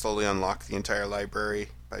can like slowly unlock the entire library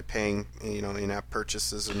by paying, in-app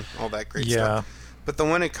purchases and all that great stuff. But the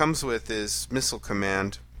one it comes with is Missile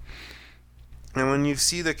Command. And when you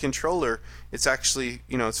see the controller, it's actually,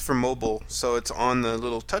 it's for mobile, so it's on the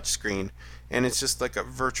little touch screen, and it's just like a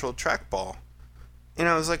virtual trackball. And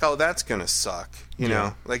I was like, oh, that's going to suck, you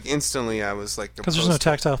know? Like, instantly I was like... Because there's no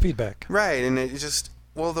tactile feedback. Right, and it just...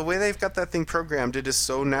 Well, the way they've got that thing programmed, it is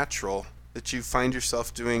so natural that you find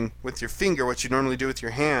yourself doing with your finger what you normally do with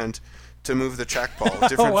your hand to move the trackball,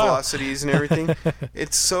 different velocities and everything.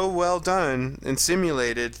 It's so well done and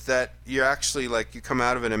simulated that you're actually, like, you come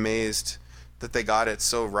out of it amazed that they got it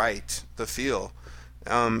so right, the feel.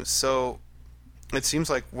 So it seems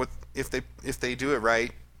like if they do it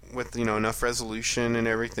right with enough resolution and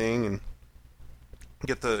everything and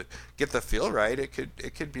get the feel right, it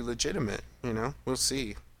could be legitimate. We'll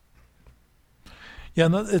see. Yeah,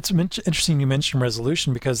 and it's interesting you mentioned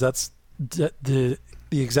resolution because that's the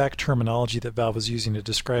exact terminology that Valve was using to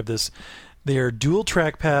describe this. They are dual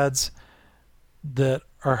trackpads that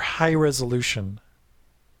are high resolution.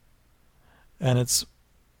 And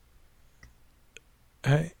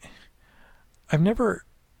I've never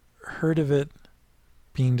heard of it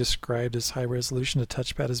being described as high resolution, a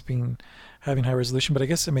touchpad as having high resolution, but I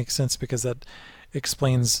guess it makes sense because that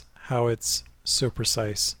explains how it's so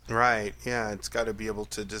precise. Right, yeah, it's got to be able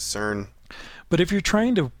to discern. But if you're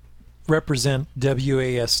trying to represent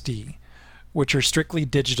WASD, which are strictly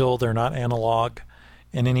digital, they're not analog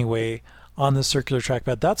in any way, on the circular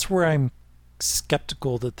trackpad, that's where I'm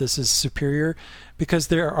skeptical that this is superior because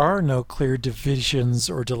there are no clear divisions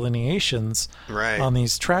or delineations on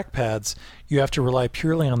these trackpads. You have to rely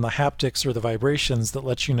purely on the haptics or the vibrations that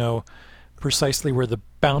let you know precisely where the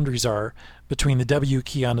boundaries are between the W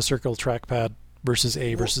key on a circular trackpad versus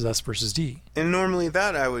A versus S versus D. And normally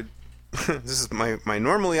that I would this is my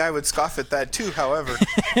normally I would scoff at that too, however.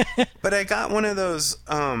 But I got one of those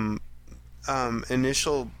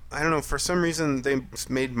initial, I don't know, for some reason they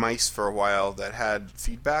made mice for a while that had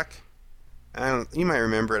feedback. You might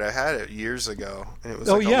remember it. I had it years ago, and it was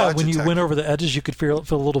like a Logitech. When you went over the edges, you could feel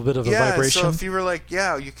a little bit of a vibration. So if you were like,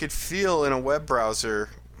 you could feel in a web browser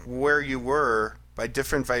where you were by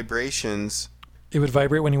different vibrations. It would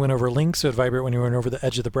vibrate when you went over links. It would vibrate when you went over the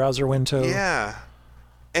edge of the browser window. Yeah.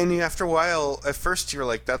 And after a while, at first you were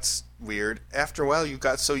like, that's weird. After a while, you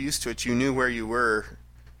got so used to it, you knew where you were.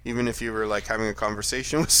 Even if you were like having a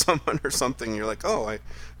conversation with someone or something, you're like, oh,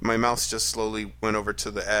 my mouse just slowly went over to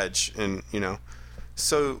the edge, and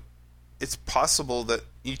so it's possible that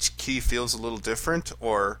each key feels a little different,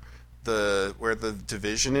 or where the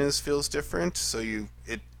division feels different. So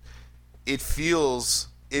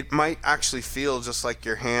it might actually feel just like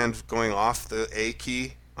your hand going off the A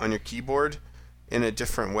key on your keyboard in a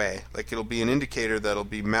different way. Like it'll be an indicator that'll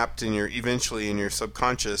be mapped eventually in your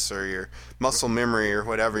subconscious or your muscle memory or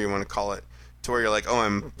whatever you want to call it, to where you're like, oh,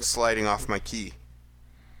 I'm sliding off my key.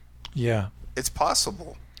 Yeah. It's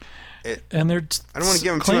possible. And they're I don't want to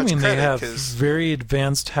give them too claiming much credit, they have very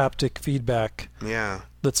advanced haptic feedback. Yeah.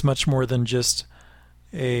 That's much more than just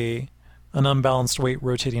an unbalanced weight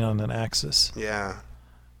rotating on an axis. Yeah.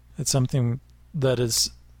 It's something that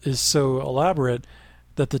is so elaborate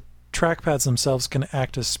that the trackpads themselves can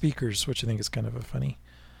act as speakers, which I think is kind of a funny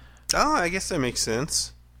I guess that makes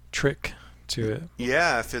sense. Trick to it.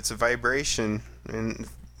 Yeah, if it's a vibration and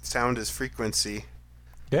sound is frequency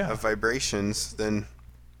of vibrations, then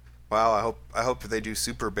wow, I hope they do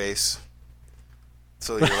super bass.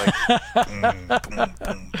 So you're like boom, boom,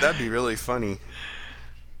 boom. That'd be really funny.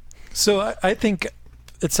 So I think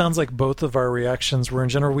it sounds like both of our reactions were in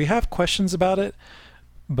general. We have questions about it,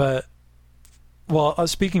 but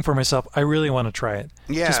speaking for myself, I really want to try it.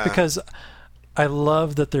 Yeah. Just because I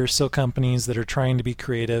love that there's still companies that are trying to be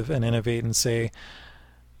creative and innovate and say,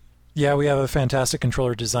 yeah, we have a fantastic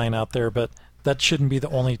controller design out there, but that shouldn't be the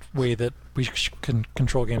only way that we can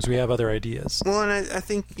control games. We have other ideas. Well, and I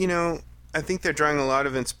think, I think they're drawing a lot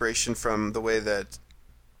of inspiration from the way that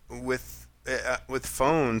with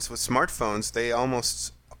phones, with smartphones, they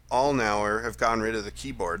almost all now have gotten rid of the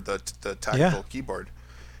keyboard, the tactile keyboard.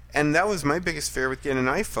 And that was my biggest fear with getting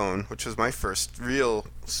an iPhone, which was my first real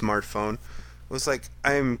smartphone. Was like,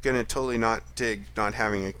 I'm going to totally not dig not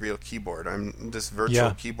having a real keyboard. This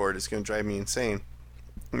virtual keyboard is going to drive me insane.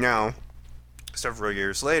 Now, several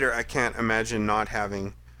years later, I can't imagine not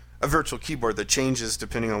having a virtual keyboard that changes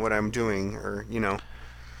depending on what I'm doing, or,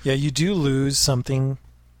 Yeah, you do lose something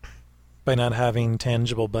by not having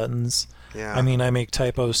tangible buttons. Yeah. I mean, I make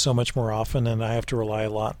typos so much more often, and I have to rely a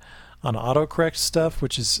lot on autocorrect stuff,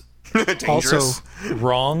 which is also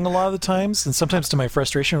wrong a lot of the times, and sometimes to my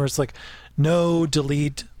frustration, where it's like, no,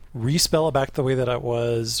 delete, respell it back the way that it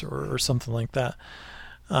was, or something like that.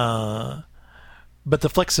 But the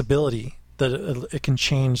flexibility that it can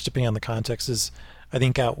change depending on the context is, I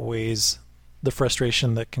think, outweighs the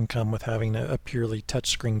frustration that can come with having a purely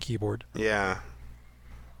touchscreen keyboard. Yeah,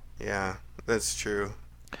 that's true.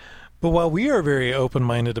 But while we are very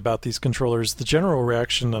open-minded about these controllers, the general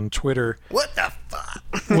reaction on Twitter what the fuck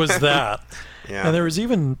was that. Yeah. And there was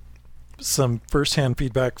even some first-hand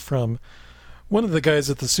feedback from one of the guys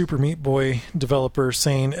at the Super Meat Boy developer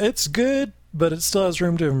saying, it's good, but it still has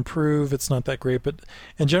room to improve. It's not that great. But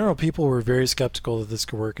in general, people were very skeptical that this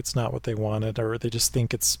could work. It's not what they wanted, or they just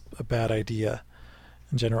think it's a bad idea.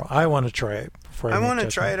 In general, I want to try it before I want to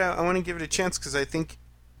judgment. try it out. I want to give it a chance because I think,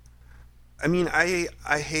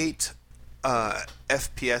 I hate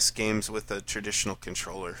FPS games with a traditional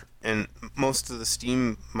controller, and most of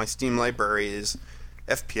my Steam library is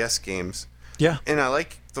FPS games. Yeah. And I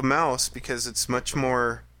like the mouse because it's much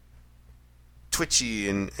more twitchy,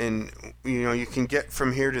 and you can get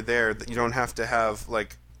from here to there. That you don't have to have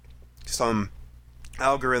like some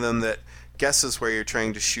algorithm that guesses where you're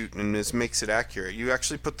trying to shoot and makes it accurate. You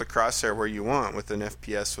actually put the crosshair where you want with an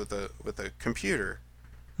FPS with a computer.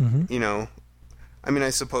 Mm-hmm. I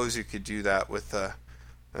suppose you could do that with a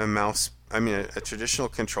mouse. A traditional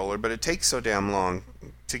controller, but it takes so damn long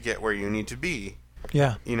to get where you need to be.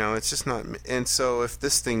 Yeah. It's just not. And so if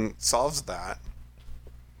this thing solves that,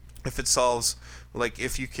 if it solves, like,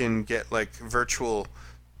 if you can get like virtual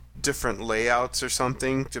different layouts or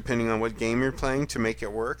something depending on what game you're playing to make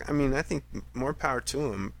it work, I think more power to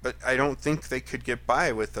them. But I don't think they could get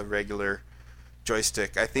by with a regular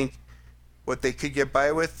joystick. I think what they could get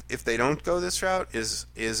by with if they don't go this route is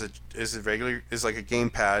like a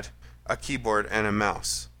gamepad, a keyboard, and a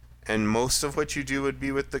mouse. And most of what you do would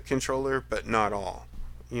be with the controller, but not all.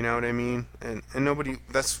 You know what I mean? And nobody,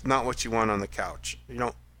 that's not what you want on the couch. You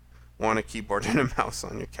don't want a keyboard and a mouse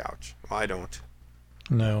on your couch. Well, I don't.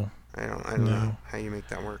 No. I don't know how you make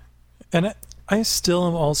that work. And I still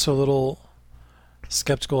am also a little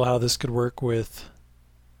skeptical how this could work with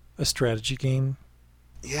a strategy game.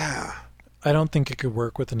 Yeah. I don't think it could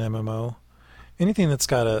work with an MMO. Anything that's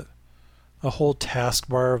got a whole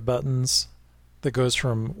taskbar of buttons that goes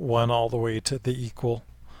from 1 all the way to the equal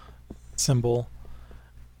symbol,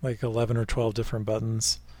 like 11 or 12 different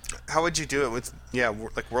buttons. How would you do it with,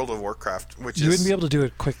 like World of Warcraft, which you wouldn't be able to do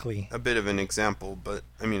it quickly. A bit of an example, but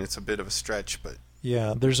it's a bit of a stretch, but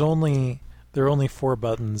yeah, there are only 4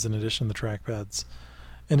 buttons in addition to the trackpads.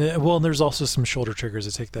 And there's also some shoulder triggers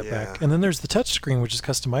to take that back. And then there's the touch screen, which is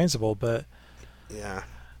customizable, but yeah.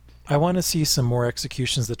 I want to see some more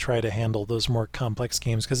executions that try to handle those more complex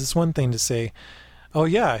games, because it's one thing to say, oh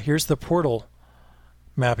yeah, here's the Portal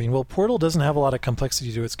mapping. Well, Portal doesn't have a lot of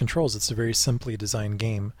complexity to its controls. It's a very simply designed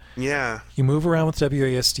game. Yeah. You move around with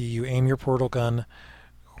WASD, you aim your portal gun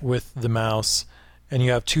with the mouse, and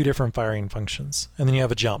you have 2 different firing functions. And then you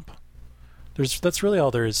have a jump. That's really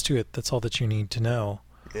all there is to it. That's all that you need to know.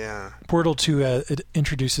 Yeah. Portal 2 it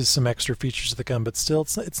introduces some extra features of the gun, but still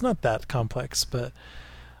it's not that complex. But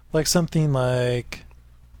like something like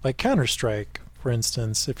Counter-Strike, for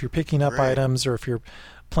instance, if you're picking up items or if you're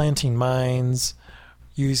planting mines,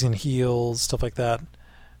 using heals, stuff like that,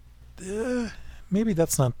 maybe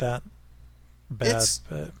that's not that bad.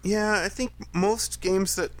 Yeah, I think most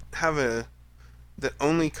games that that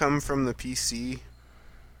only come from the PC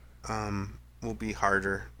will be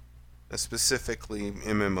harder. Specifically,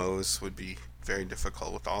 MMOs would be very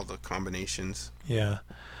difficult with all the combinations. Yeah,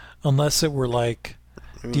 unless it were like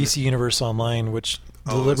DC Universe Online, which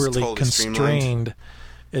deliberately totally constrained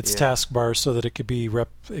its taskbar so that it could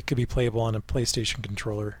be playable on a PlayStation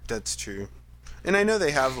controller. That's true, and I know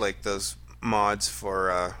they have like those mods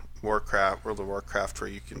for World of Warcraft, where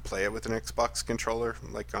you can play it with an Xbox controller,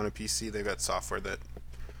 like on a PC. They've got software that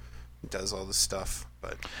does all this stuff,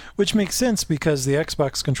 but Which makes sense because the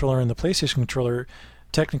Xbox controller and the PlayStation controller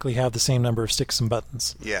technically have the same number of sticks and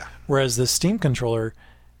buttons. yeah, Whereas the Steam controller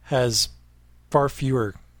has far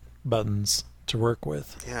fewer buttons to work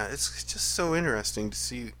with. yeah, it's just so interesting to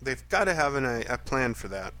see. They've got to have a plan for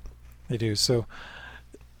that. They do. So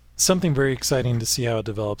something very exciting to see how it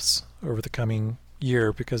develops over the coming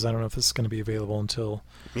year, because I don't know if this is going to be available until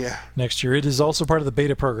Yeah, next year. It is also part of the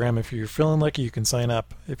beta program. If you're feeling lucky, you can sign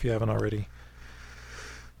up if you haven't already.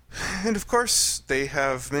 and of course they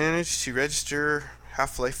have managed to register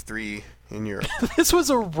Half-Life 3 in Europe. This was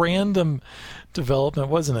a random development,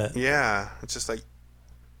 wasn't it? Yeah, it's just like,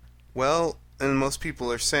 well, and most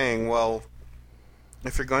people are saying, well,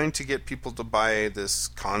 if you're going to get people to buy this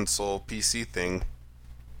console PC thing,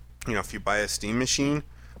 if you buy a Steam machine,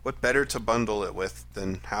 what better to bundle it with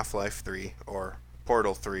than Half-Life 3 or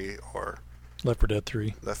Portal 3 or Left 4 Dead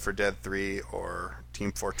 3. Left 4 Dead 3 or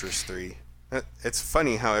Team Fortress 3? It's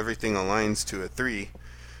funny how everything aligns to a 3,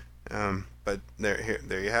 but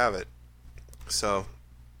there you have it. So,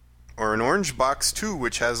 or an Orange Box 2,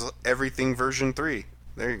 which has everything version 3.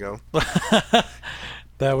 There you go.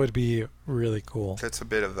 That would be really cool. That's a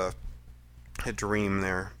bit of a dream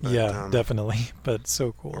there. But, Yeah, definitely. But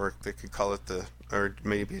so cool. Or they could call it or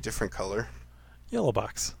maybe a different color. Yellow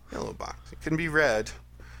box. Yellow box. It can be red,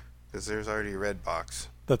 because there's already a red box.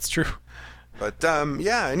 That's true. But,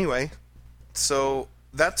 yeah, anyway. So,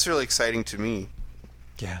 that's really exciting to me,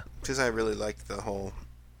 Yeah. because I really like the whole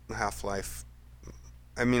Half-Life.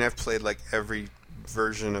 I mean, I've played, like, every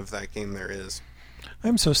version of that game there is.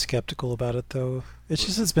 I'm so skeptical about it, though.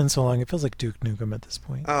 It's been so long. It feels like Duke Nukem at this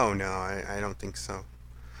point. Oh, no, I don't think so.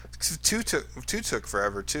 2 took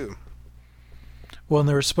forever, too. Well, and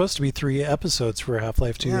there were supposed to be 3 episodes for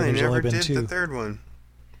Half-Life 2. Yeah, and they there's never only been did 2. the third one.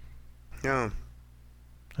 Yeah.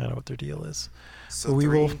 I don't know what their deal is. So But we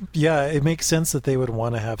 3, will. Yeah, it makes sense that they would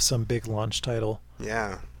want to have some big launch title,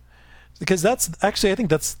 yeah. because that's actually, I think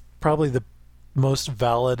that's probably the most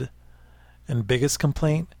valid and biggest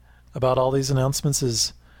complaint about all these announcements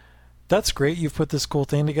is, that's great, you've put this cool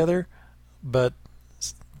thing together, but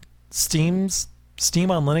Steam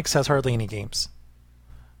on Linux has hardly any games.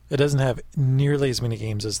 It doesn't have nearly as many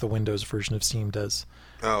games as the Windows version of Steam does.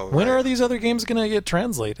 Oh, When right. are these other games going to get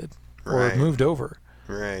translated or Right. moved over?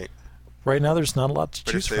 Right. Right now, there's not a lot to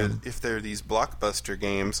But choose from. if they're these blockbuster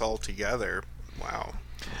games all together, wow.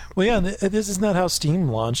 Well, yeah, this is not how Steam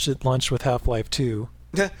launched. It launched with Half-Life 2.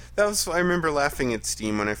 Yeah, I remember laughing at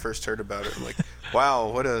Steam when I first heard about it. I'm like, wow,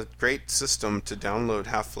 what a great system to download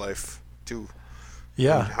Half-Life 2.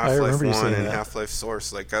 Yeah, and I Half-Life remember you 1 saying and that. Half-Life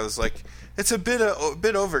Source. Like, I was like, it's a bit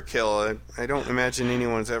overkill. I don't imagine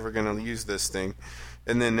anyone's ever going to use this thing.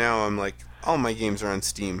 And then now I'm like, all my games are on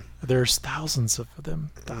Steam. There's thousands of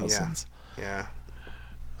them. Thousands. Yeah.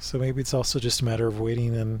 So maybe it's also just a matter of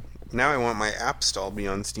waiting and... Now I want my apps to all be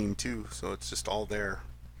on Steam too, so it's just all there.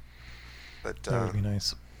 But That would be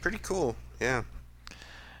nice. pretty cool, yeah.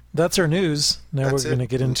 That's our news. Now That's we're going to it.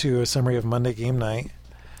 get into a summary of Monday Game Night.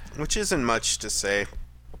 Which isn't much to say.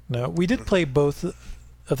 No, we did play both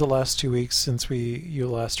of the last 2 weeks since you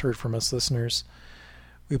last heard from us listeners.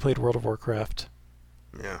 We played World of Warcraft.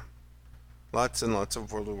 Yeah. Lots and lots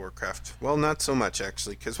of World of Warcraft. Well, not so much,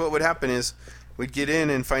 actually, because what would happen is we'd get in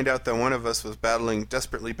and find out that one of us was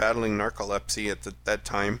desperately battling narcolepsy at that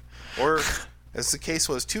time. Or, as the case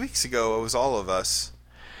was 2 weeks ago, it was all of us.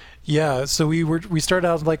 Yeah, so we started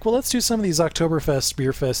out like, well, let's do some of these Oktoberfest,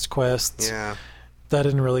 Beerfest quests. Yeah. That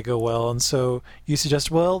didn't really go well, and so you suggest,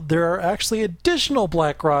 well, there are actually additional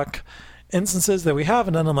BlackRock instances that we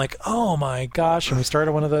haven't done. I'm like, oh my gosh, and we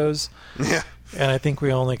started one of those, Yeah. and I think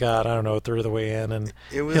we only got, I don't know, a third of the way in, and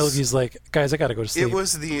It was- Hilgy's like, guys, I gotta go to sleep. It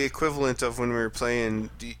was the equivalent of when we were playing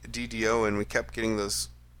DDO and we kept getting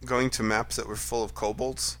going to maps that were full of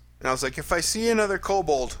kobolds. And I was like, if I see another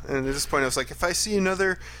kobold, and at this point I was like, if I see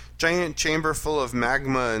another giant chamber full of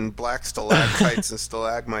magma and black stalactites and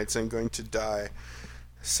stalagmites, I'm going to die.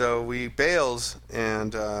 So we bailed,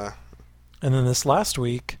 and And then this last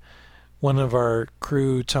week, one of our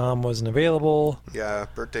crew, Tom, wasn't available, yeah,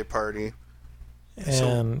 birthday party.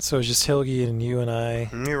 and so it was just Hilgy and you and I.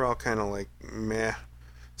 And we were all kind of like, meh.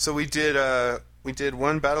 So we did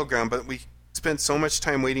one battleground, but we spent so much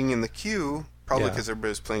time waiting in the queue, probably Yeah. because everybody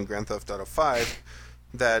was playing Grand Theft Auto 5,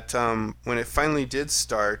 that when it finally did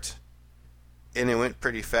start, and it went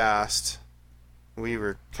pretty fast, we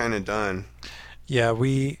were kind of done. Yeah,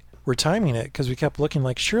 we were timing it because we kept looking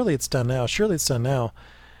like, surely it's done now, surely it's done now.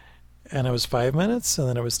 and it was 5 minutes, and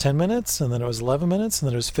then it was 10 minutes, and then it was 11 minutes, and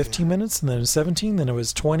then it was 15 minutes, and then it was 17, then it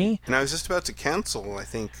was 20. And I was just about to cancel, I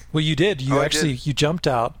think. Well, you did. You you jumped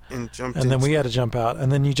out, and then we had to jump out,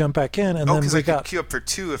 and then you jump back in, and then because we I got could queue up for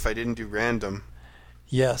 2 if I didn't do random.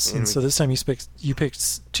 Yes, and so this time you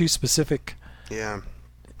picked 2 specific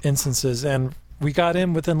instances, and we got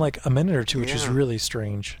in within like a minute or 2, which was really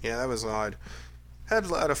strange. Yeah, that was odd. Had a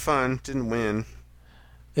lot of fun. Didn't win.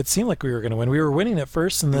 It seemed like we were going to win. We were winning at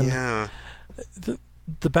first, and then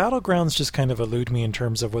the battlegrounds just kind of elude me in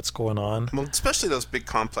terms of what's going on. Well, especially those big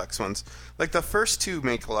complex ones. Like the first 2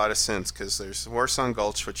 make a lot of sense because there's Warsong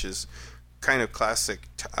Gulch, which is kind of classic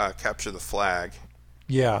capture the flag.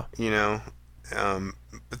 Yeah. You know,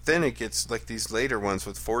 but then it gets like these later ones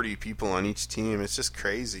with 40 people on each team. It's just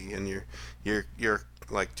crazy, and you're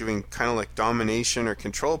like doing kind of like domination or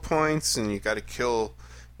control points, and you got to kill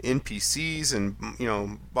NPCs and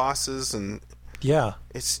bosses, and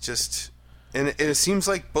it's just, and it seems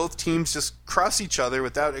like both teams just cross each other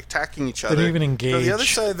without attacking each other. They don't even engage. Go to the other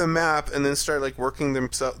side of the map and then start like working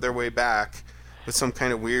their way back with some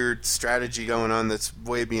kind of weird strategy going on that's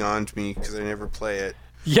way beyond me because I never play it.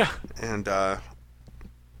 Yeah. And I'd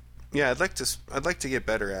like to get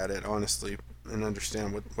better at it, honestly, and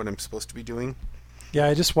understand what I'm supposed to be doing. Yeah,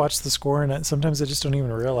 I just watch the score, and sometimes I just don't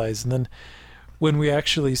even realize. And then when we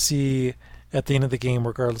actually see at the end of the game,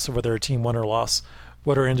 regardless of whether a team won or lost,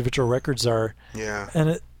 what our individual records are. Yeah.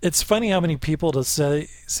 And it's funny how many people to say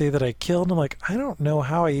that I killed. I'm like, I don't know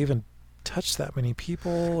how I even touched that many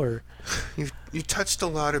people. Or you touched a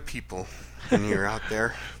lot of people when you're out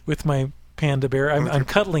there with my panda bear. I'm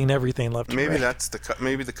cuddling everything left. Maybe and right. that's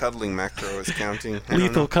maybe the cuddling macro is counting.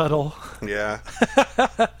 Lethal cuddle. Yeah.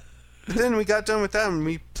 But then we got done with that, and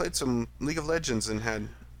we played some League of Legends and had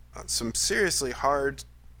some seriously hard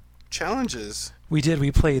challenges. We did.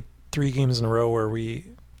 We played 3 games in a row where we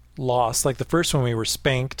lost. Like the first one, we were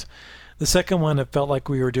spanked. The second one, it felt like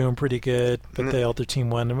we were doing pretty good, but the other team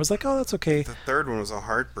won, and was like, "Oh, that's okay." The third one was a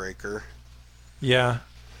heartbreaker. Yeah.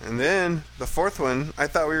 And then the fourth one, I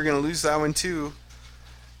thought we were going to lose that one too.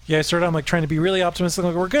 Yeah, I started. I'm like trying to be really optimistic.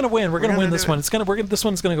 Like, we're going to win. We're going to win this one. This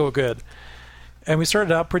one's going to go good. And we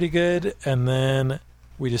started out pretty good, and then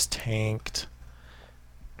we just tanked.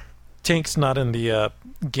 Tanked not in the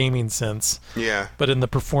gaming sense, but in the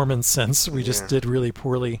performance sense. We just did really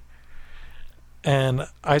poorly. And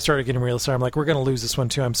I started getting real sorry. I'm like, we're going to lose this one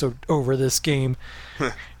too. I'm so over this game.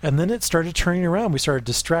 And then it started turning around. We started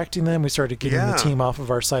distracting them. We started getting the team off of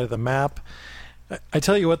our side of the map. I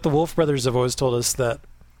tell you what, the Wolf Brothers have always told us that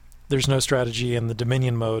there's no strategy in the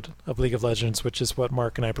Dominion mode of League of Legends, which is what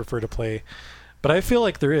Mark and I prefer to play. But I feel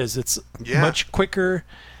like there is. It's much quicker.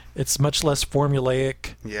 It's much less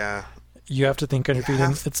formulaic. Yeah. You have to think on your feet.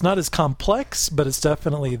 It's not as complex, but it's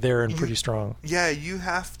definitely there and pretty strong. Yeah, you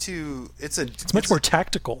have to. It's much more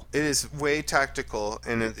tactical. It is way tactical,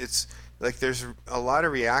 and it's like there's a lot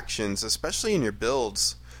of reactions, especially in your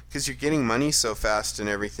builds, because you're getting money so fast and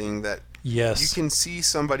everything that you can see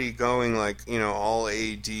somebody going like all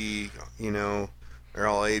AD, or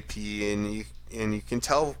all AP, and you can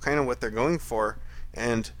tell kind of what they're going for,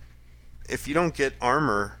 and if you don't get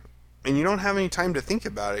armor. And you don't have any time to think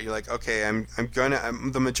about it. You're like, okay,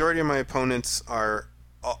 the majority of my opponents are,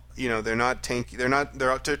 they're not tanky.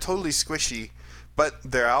 They're totally squishy, but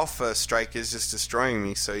their alpha strike is just destroying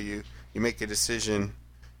me. So you make a decision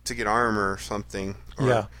to get armor or something.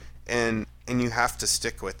 And you have to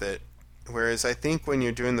stick with it. Whereas I think when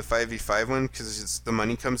you're doing the 5v5 one, because the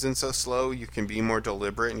money comes in so slow, you can be more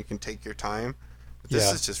deliberate and you can take your time. But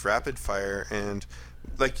this is just rapid fire, and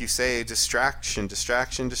like you say, distraction.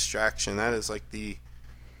 That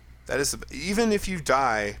is even if you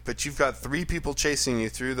die, but you've got 3 people chasing you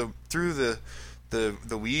through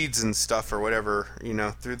the weeds and stuff or whatever,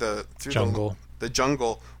 through the jungle. The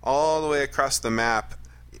jungle all the way across the map,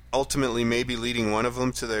 ultimately maybe leading one of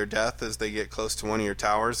them to their death as they get close to one of your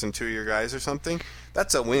towers and 2 of your guys or something.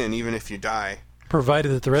 That's a win, even if you die. Provided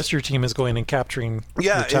that the rest of your team is going and capturing the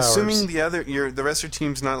towers. Assuming the rest of your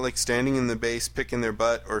team's not like standing in the base picking their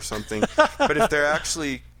butt or something. But if they're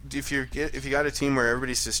actually, if you got a team where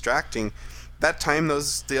everybody's distracting, that time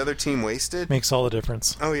the other team wasted makes all the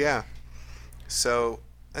difference. Oh yeah. So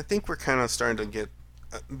I think we're kind of starting to get.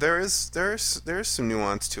 There is some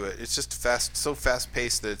nuance to it. It's just so fast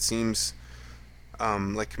paced that it seems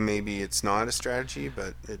like maybe it's not a strategy,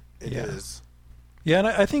 but it is. Yeah, and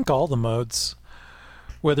I think all the modes.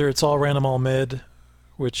 Whether it's all random, all mid,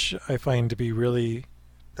 which I find to be really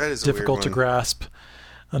difficult to grasp,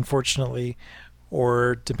 unfortunately,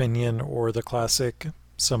 or Dominion, or the classic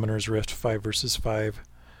Summoner's Rift 5 versus 5.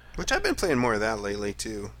 Which I've been playing more of that lately,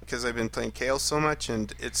 too, because I've been playing Kayle so much,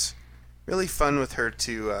 and really fun with her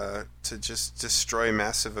to just destroy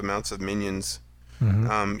massive amounts of minions.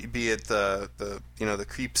 Be it the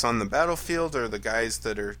creeps on the battlefield or the guys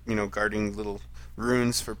that are guarding little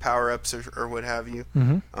runes for power-ups or what have you.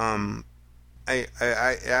 I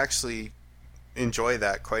actually enjoy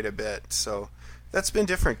that quite a bit. So that's been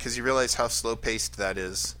different because you realize how slow-paced that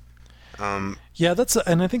is. Yeah,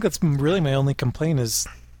 and I think that's really my only complaint is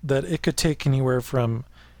that it could take anywhere from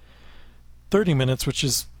 30 minutes, which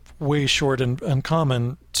is way short and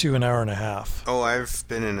uncommon, to an hour and a half. Oh, I've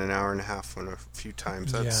been in an hour and a half one a few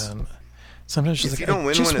times. That's, yeah. Sometimes if like, you don't I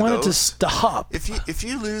win just one of wanted to those, stop. If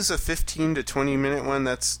you lose a 15 to 20 minute one,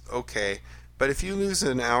 that's okay. But if you lose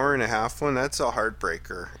an hour and a half one, that's a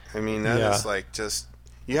heartbreaker. I mean, that is like just...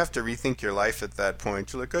 You have to rethink your life at that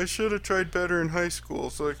point. You're like, I should have tried better in high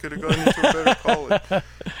school so I could have gone into a better college.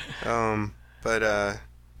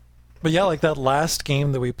 But yeah, like that last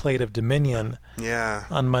game that we played of Dominion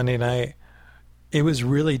on Monday night, it was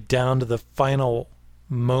really down to the final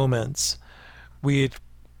moments. We had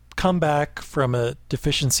come back from a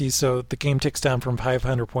deficiency, so the game ticks down from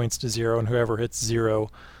 500 points to 0, and whoever hits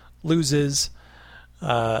 0 loses.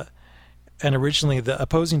 And originally the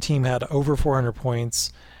opposing team had over 400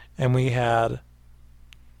 points, and we had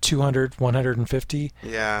 200, 150.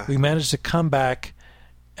 Yeah. We managed to come back,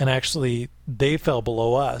 and actually they fell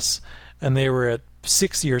below us, and they were at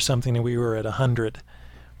 60 or something, and we were at 100.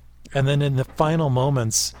 And then in the final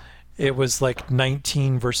moments, it was like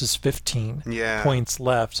 19 versus 15 points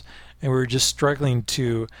left, and we were just struggling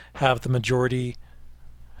to have the majority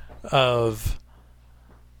of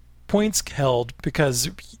points held because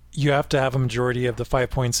you have to have a majority of the 5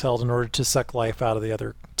 points held in order to suck life out of the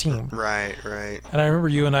other team. Right. And I remember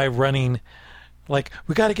you and I running, like,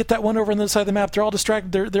 we got to get that one over on the other side of the map. They're all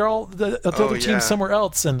distracted. They're all the other team's somewhere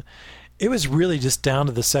else. And it was really just down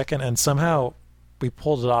to the second, and somehow we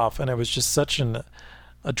pulled it off. And it was just such an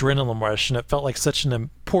adrenaline rush, and it felt like such an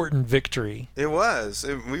important victory. It was.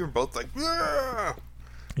 We were both like, "Argh!"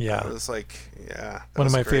 Yeah. It was like, one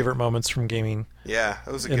of my great. favorite moments from gaming. Yeah,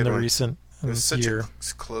 it was a good in the one. recent It was such year.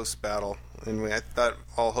 a close battle, and I thought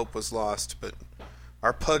all hope was lost, but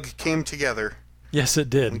our pug came together. Yes, it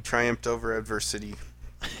did. We triumphed over adversity.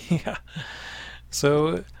 Yeah.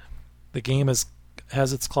 So the game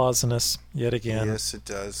has its claws in us yet again. Yes, it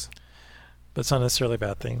does. But it's not necessarily a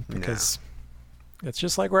bad thing, because it's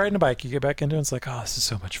just like riding a bike. You get back into it, and it's like, oh, this is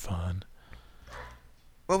so much fun.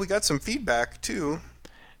 Well, we got some feedback, too.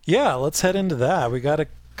 Yeah, let's head into that. We got a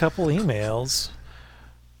couple emails.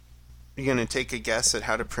 You going to take a guess at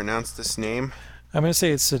how to pronounce this name? I'm going to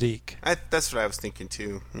say it's Sadiq. That's what I was thinking,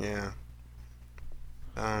 too. Yeah.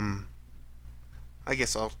 I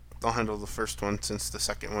guess I'll handle the first one, since the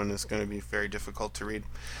second one is going to be very difficult to read.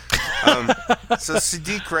 So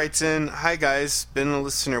Sadiq writes in, "Hi guys, been a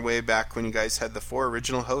listener way back when you guys had the 4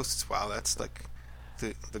 original hosts. Wow, that's like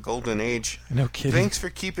the golden age. No kidding. Thanks for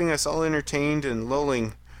keeping us all entertained and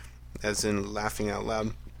lolling," as in laughing out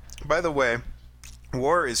loud. "By the way,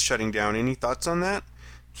 War is shutting down. Any thoughts on that?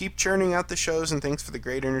 Keep churning out the shows, and thanks for the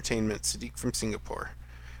great entertainment. Sadiq from Singapore."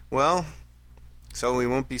 Well, so we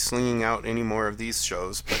won't be slinging out any more of these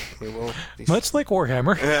shows, but we will be... Much like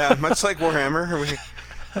Warhammer. Yeah, much like Warhammer.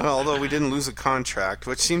 Although we didn't lose a contract,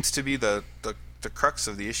 which seems to be the crux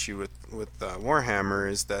of the issue with Warhammer,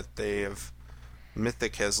 is that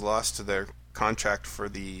Mythic has lost their contract for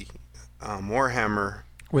the Warhammer.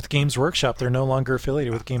 With Games Workshop, they're no longer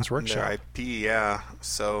affiliated with Games Workshop. Their IP, yeah.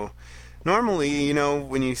 So normally,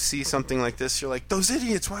 when you see something like this, you're like, those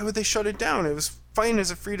idiots, why would they shut it down? It was fine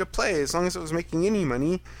as a free-to-play, as long as it was making any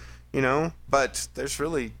money, But there's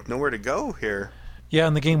really nowhere to go here. Yeah,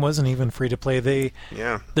 and the game wasn't even free-to-play.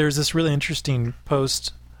 There's this really interesting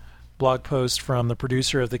blog post from the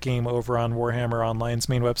producer of the game over on Warhammer Online's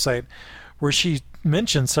main website, where she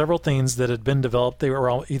mentioned several things that had been developed. They were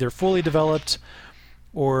all either fully developed,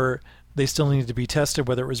 or they still needed to be tested,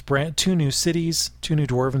 whether it was 2 new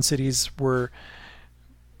Dwarven cities were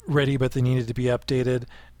ready, but they needed to be updated.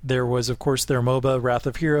 There was, of course, their MOBA, Wrath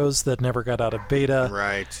of Heroes, that never got out of beta.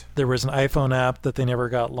 Right. There was an iPhone app that they never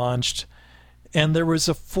got launched. And there was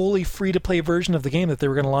a fully free-to-play version of the game that they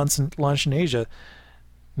were going to launch in Asia.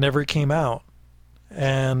 Never came out.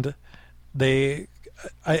 And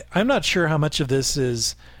I'm not sure how much of this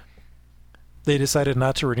is they decided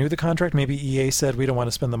not to renew the contract. Maybe EA said, we don't want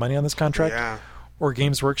to spend the money on this contract. Yeah. Or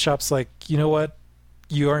Games Workshop's like, you know what?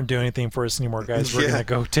 You aren't doing anything for us anymore, guys. We're going to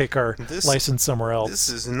go take our license somewhere else. This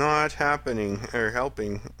is not happening or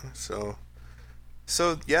helping. So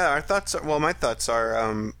yeah, our thoughts are, my thoughts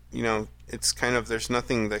are, it's kind of, there's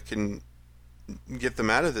nothing that can get them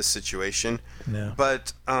out of this situation. No.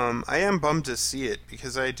 But I am bummed to see it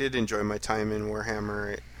because I did enjoy my time in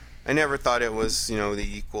Warhammer. I never thought it was, the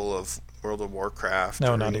equal of World of Warcraft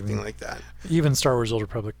No, or not anything even. like that. Even Star Wars Old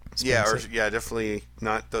Republic. Definitely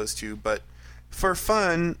not those two. But for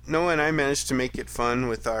fun, Noah and I managed to make it fun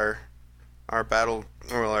with our battle,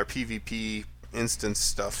 our PvP instance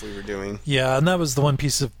stuff we were doing. Yeah, and that was the one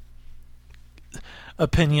piece of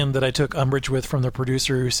opinion that I took umbrage with from the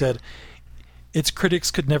producer, who said its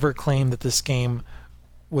critics could never claim that this game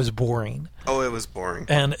was boring. Oh, it was boring.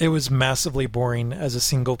 And it was massively boring as a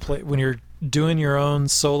single play. When you're doing your own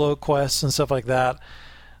solo quests and stuff like that,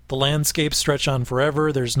 the landscapes stretch on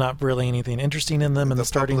forever. There's not really anything interesting in them in the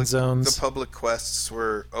starting zones. The public quests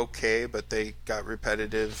were okay, but they got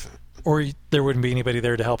repetitive. Or there wouldn't be anybody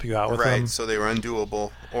there to help you out with them. Right, so they were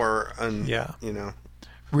undoable. Or,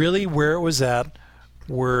 Really, where it was at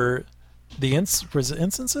were the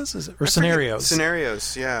instances or scenarios.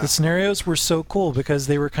 Scenarios, yeah. The scenarios were so cool because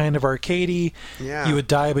they were kind of arcadey. Yeah. You would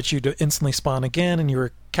die, but you'd instantly spawn again, and you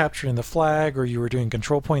were capturing the flag, or you were doing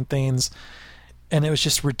control point things, and it was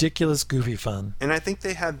just ridiculous, goofy fun. And I think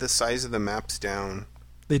they had the size of the maps down.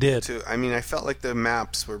 They did. Too. I mean, I felt like the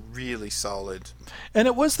maps were really solid. And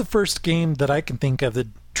it was the first game that I can think of that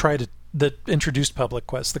introduced public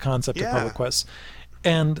quests, the concept of public quests.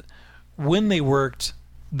 And when they worked,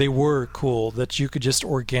 they were cool, that you could just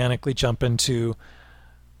organically jump into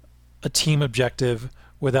a team objective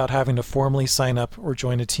without having to formally sign up or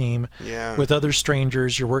join a team. Yeah. With other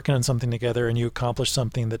strangers, you're working on something together and you accomplish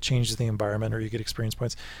something that changes the environment, or you get experience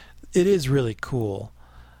points. It is really cool.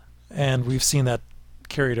 And we've seen that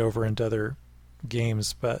carried over into other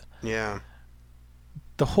games, but yeah,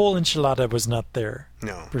 the whole enchilada was not there,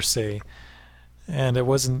 no, per se. And it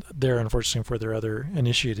wasn't there, unfortunately, for their other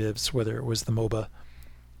initiatives, whether it was the MOBA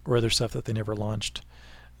or other stuff that they never launched.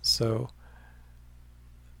 So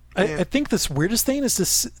I think this weirdest thing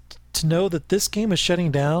is to know that this game is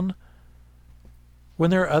shutting down when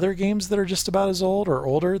there are other games that are just about as old or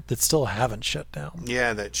older that still haven't shut down.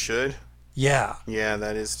 Yeah, that should. Yeah. Yeah,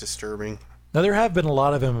 that is disturbing. Now, there have been a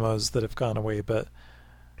lot of MMOs that have gone away, but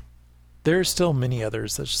there's still many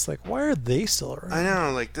others that's just like, why are they still around? I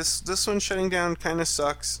know, like this one shutting down kind of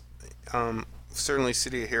sucks. Certainly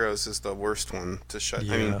City of Heroes is the worst one to shut.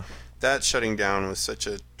 Yeah. I mean, that shutting down was such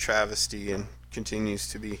a travesty and continues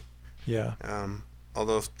to be. Yeah.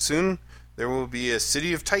 Although soon there will be a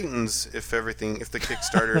City of Titans if the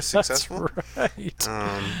Kickstarter is successful. That's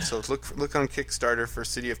right. So look on Kickstarter for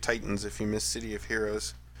City of Titans if you miss City of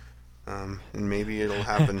Heroes. And maybe it'll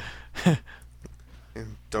happen.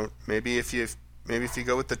 Maybe if you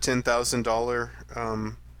go with the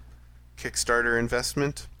 $10,000 Kickstarter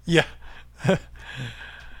investment. Yeah.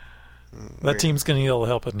 That team's going to need all the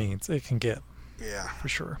help it needs. It can get. Yeah. For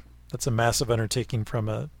sure. That's a massive undertaking from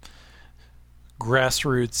a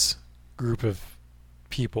grassroots group of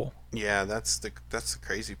people. Yeah, that's the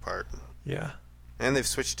crazy part. Yeah. And they've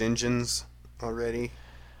switched engines already.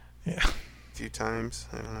 Yeah. A few times.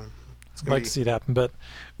 I don't know. I'd like to see it happen, but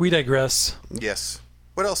we digress. Yes.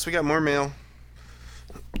 What else? We got more mail.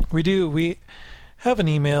 We do. We have an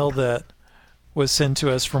email that was sent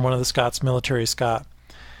to us from one of the Scots, Military Scott,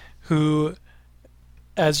 who,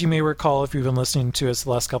 as you may recall if you've been listening to us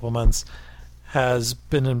the last couple months, has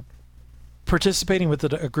been participating with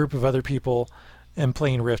a group of other people and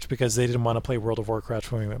playing Rift because they didn't want to play World of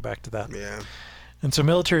Warcraft when we went back to that. Yeah. And so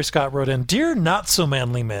Military Scott wrote in, "Dear Not So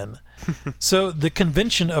Manly Men, so the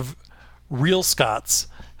convention of real Scots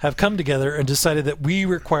have come together and decided that we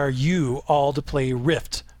require you all to play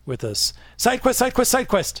Rift with us. Side quest, side quest, side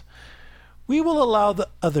quest. We will allow the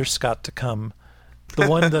other Scott to come, the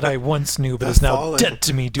one that I once knew but is now dead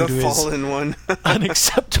to me due to his one.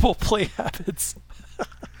 unacceptable play habits."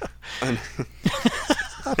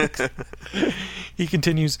 He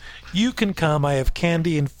continues, "You can come. I have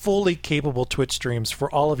candy and fully capable Twitch streams for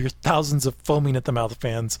all of your thousands of foaming at the mouth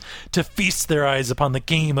fans to feast their eyes upon the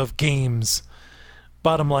game of games.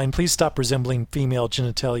 Bottom line, please stop resembling female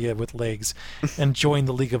genitalia with legs and join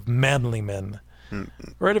the League of Manly Men.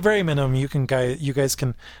 Or at a very minimum, you guys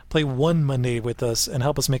can play one Monday with us and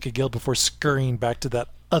help us make a guild before scurrying back to that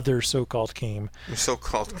other so-called game. Your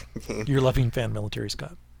so-called game. Your loving fan, Military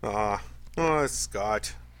Scott." Oh,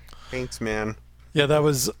 Scott. Thanks, man. Yeah, that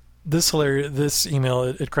was this hilarious. This email,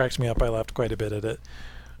 it cracked me up. I laughed quite a bit at it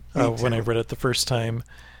when I read it the first time.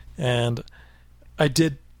 And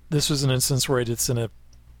this was an instance where I did send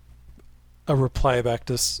a reply back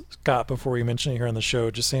to Scott before we mentioned it here on the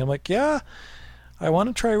show, just saying, like, yeah, I want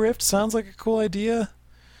to try Rift. Sounds like a cool idea.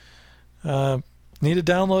 Need to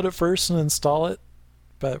download it first and install it,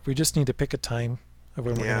 but we just need to pick a time of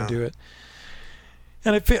when we're going to do it.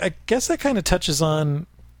 And I guess that kind of touches on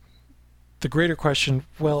the greater question.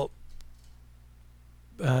 Well,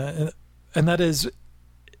 and that is,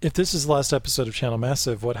 if this is the last episode of Channel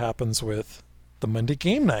Massive, what happens with the Monday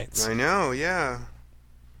game nights? I know, yeah.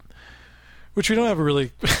 Which we don't have a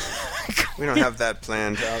really We don't have that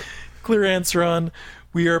planned out. clear answer on.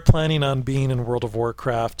 We are planning on being in World of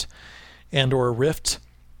Warcraft and or Rift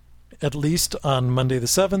at least on Monday the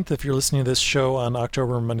 7th. If you're listening to this show on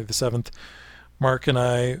October Monday the 7th, Mark and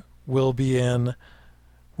I will be in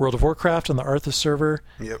World of Warcraft on the Arthas server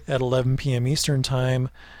at 11 p.m. Eastern Time.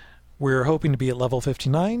 We're hoping to be at level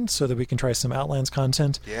 59 so that we can try some Outlands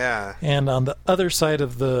content. Yeah. And on the other side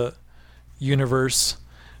of the universe,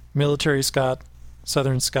 Military Scott,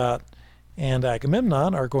 Southern Scott, and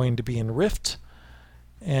Agamemnon are going to be in Rift.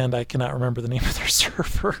 And I cannot remember the name of their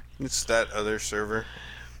server. It's that other server.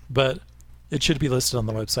 But it should be listed on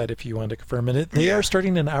the website if you want to confirm it. They are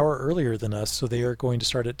starting an hour earlier than us, so they are going to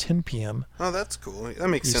start at 10 p.m. Oh, that's cool. That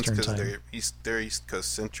makes Eastern sense because time. they're East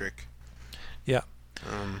Coast centric. Yeah.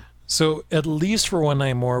 So at least for one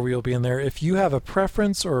night more, we will be in there. If you have a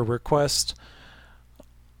preference or a request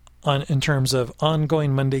in terms of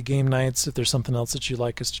ongoing Monday game nights, if there's something else that you'd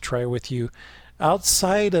like us to try with you,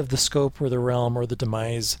 outside of the scope or the realm or the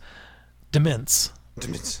demesne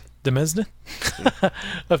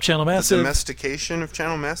of Channel Massive. The domestication of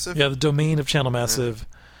Channel Massive? Yeah, the domain of Channel Massive.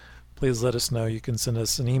 Please let us know. You can send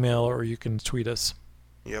us an email or you can tweet us.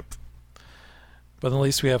 Yep. But at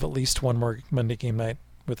least we have at least one more Monday game night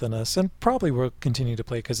within us, and probably we'll continue to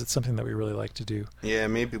play because it's something that we really like to do. Yeah,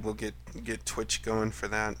 maybe we'll get Twitch going for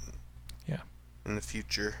that. Yeah. In the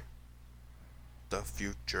future. The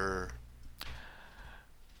future.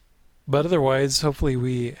 But otherwise, hopefully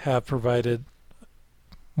we have provided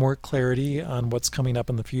more clarity on what's coming up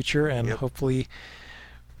in the future, and hopefully,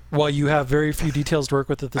 while you have very few details to work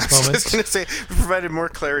with at this moment... I was going to say, we provided more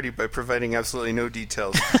clarity by providing absolutely no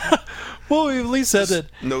details. Well, we at least said that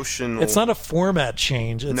notional. It's not a format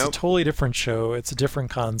change. It's a totally different show. It's a different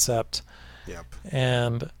concept. Yep.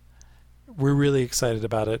 And we're really excited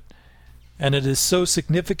about it. And it is so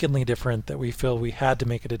significantly different that we feel we had to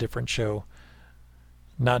make it a different show,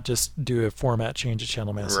 not just do a format change at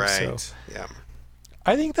Channel Massive. Right, so yeah.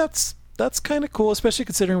 I think that's kind of cool, especially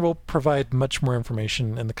considering we'll provide much more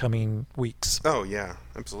information in the coming weeks. Oh, yeah,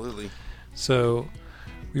 absolutely. So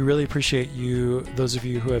we really appreciate you, those of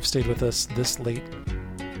you who have stayed with us this late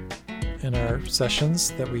in our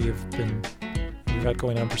sessions that we've had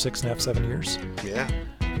going on for 6.5, 7 years. Yeah.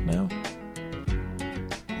 Now.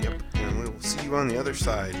 Yep, and we'll see you on the other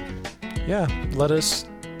side. Yeah, let us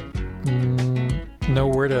know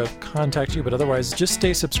where to contact you, but otherwise just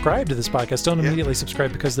stay subscribed to this podcast. Don't immediately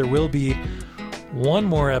subscribe, because there will be one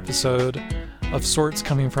more episode of sorts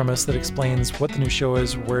coming from us that explains what the new show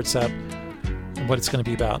is, where it's at, and what it's going to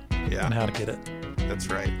be about, and how to get it. That's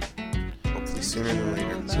right. Hopefully sooner than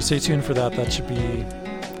later. So stay tuned for that. That should be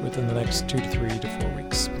within the next 2 to 3 to 4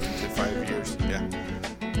 weeks. To 5 years, yeah.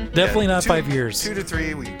 Definitely not 5 years. 2 to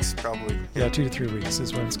 3 weeks, probably. Yeah, 2 to 3 weeks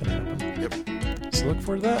is when it's going to happen. Yep. So look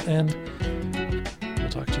forward to that, and we'll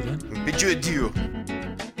talk to you then. Bid you adieu.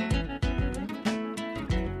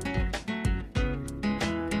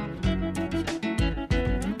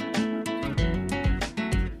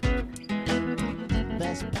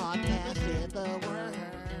 Best podcast.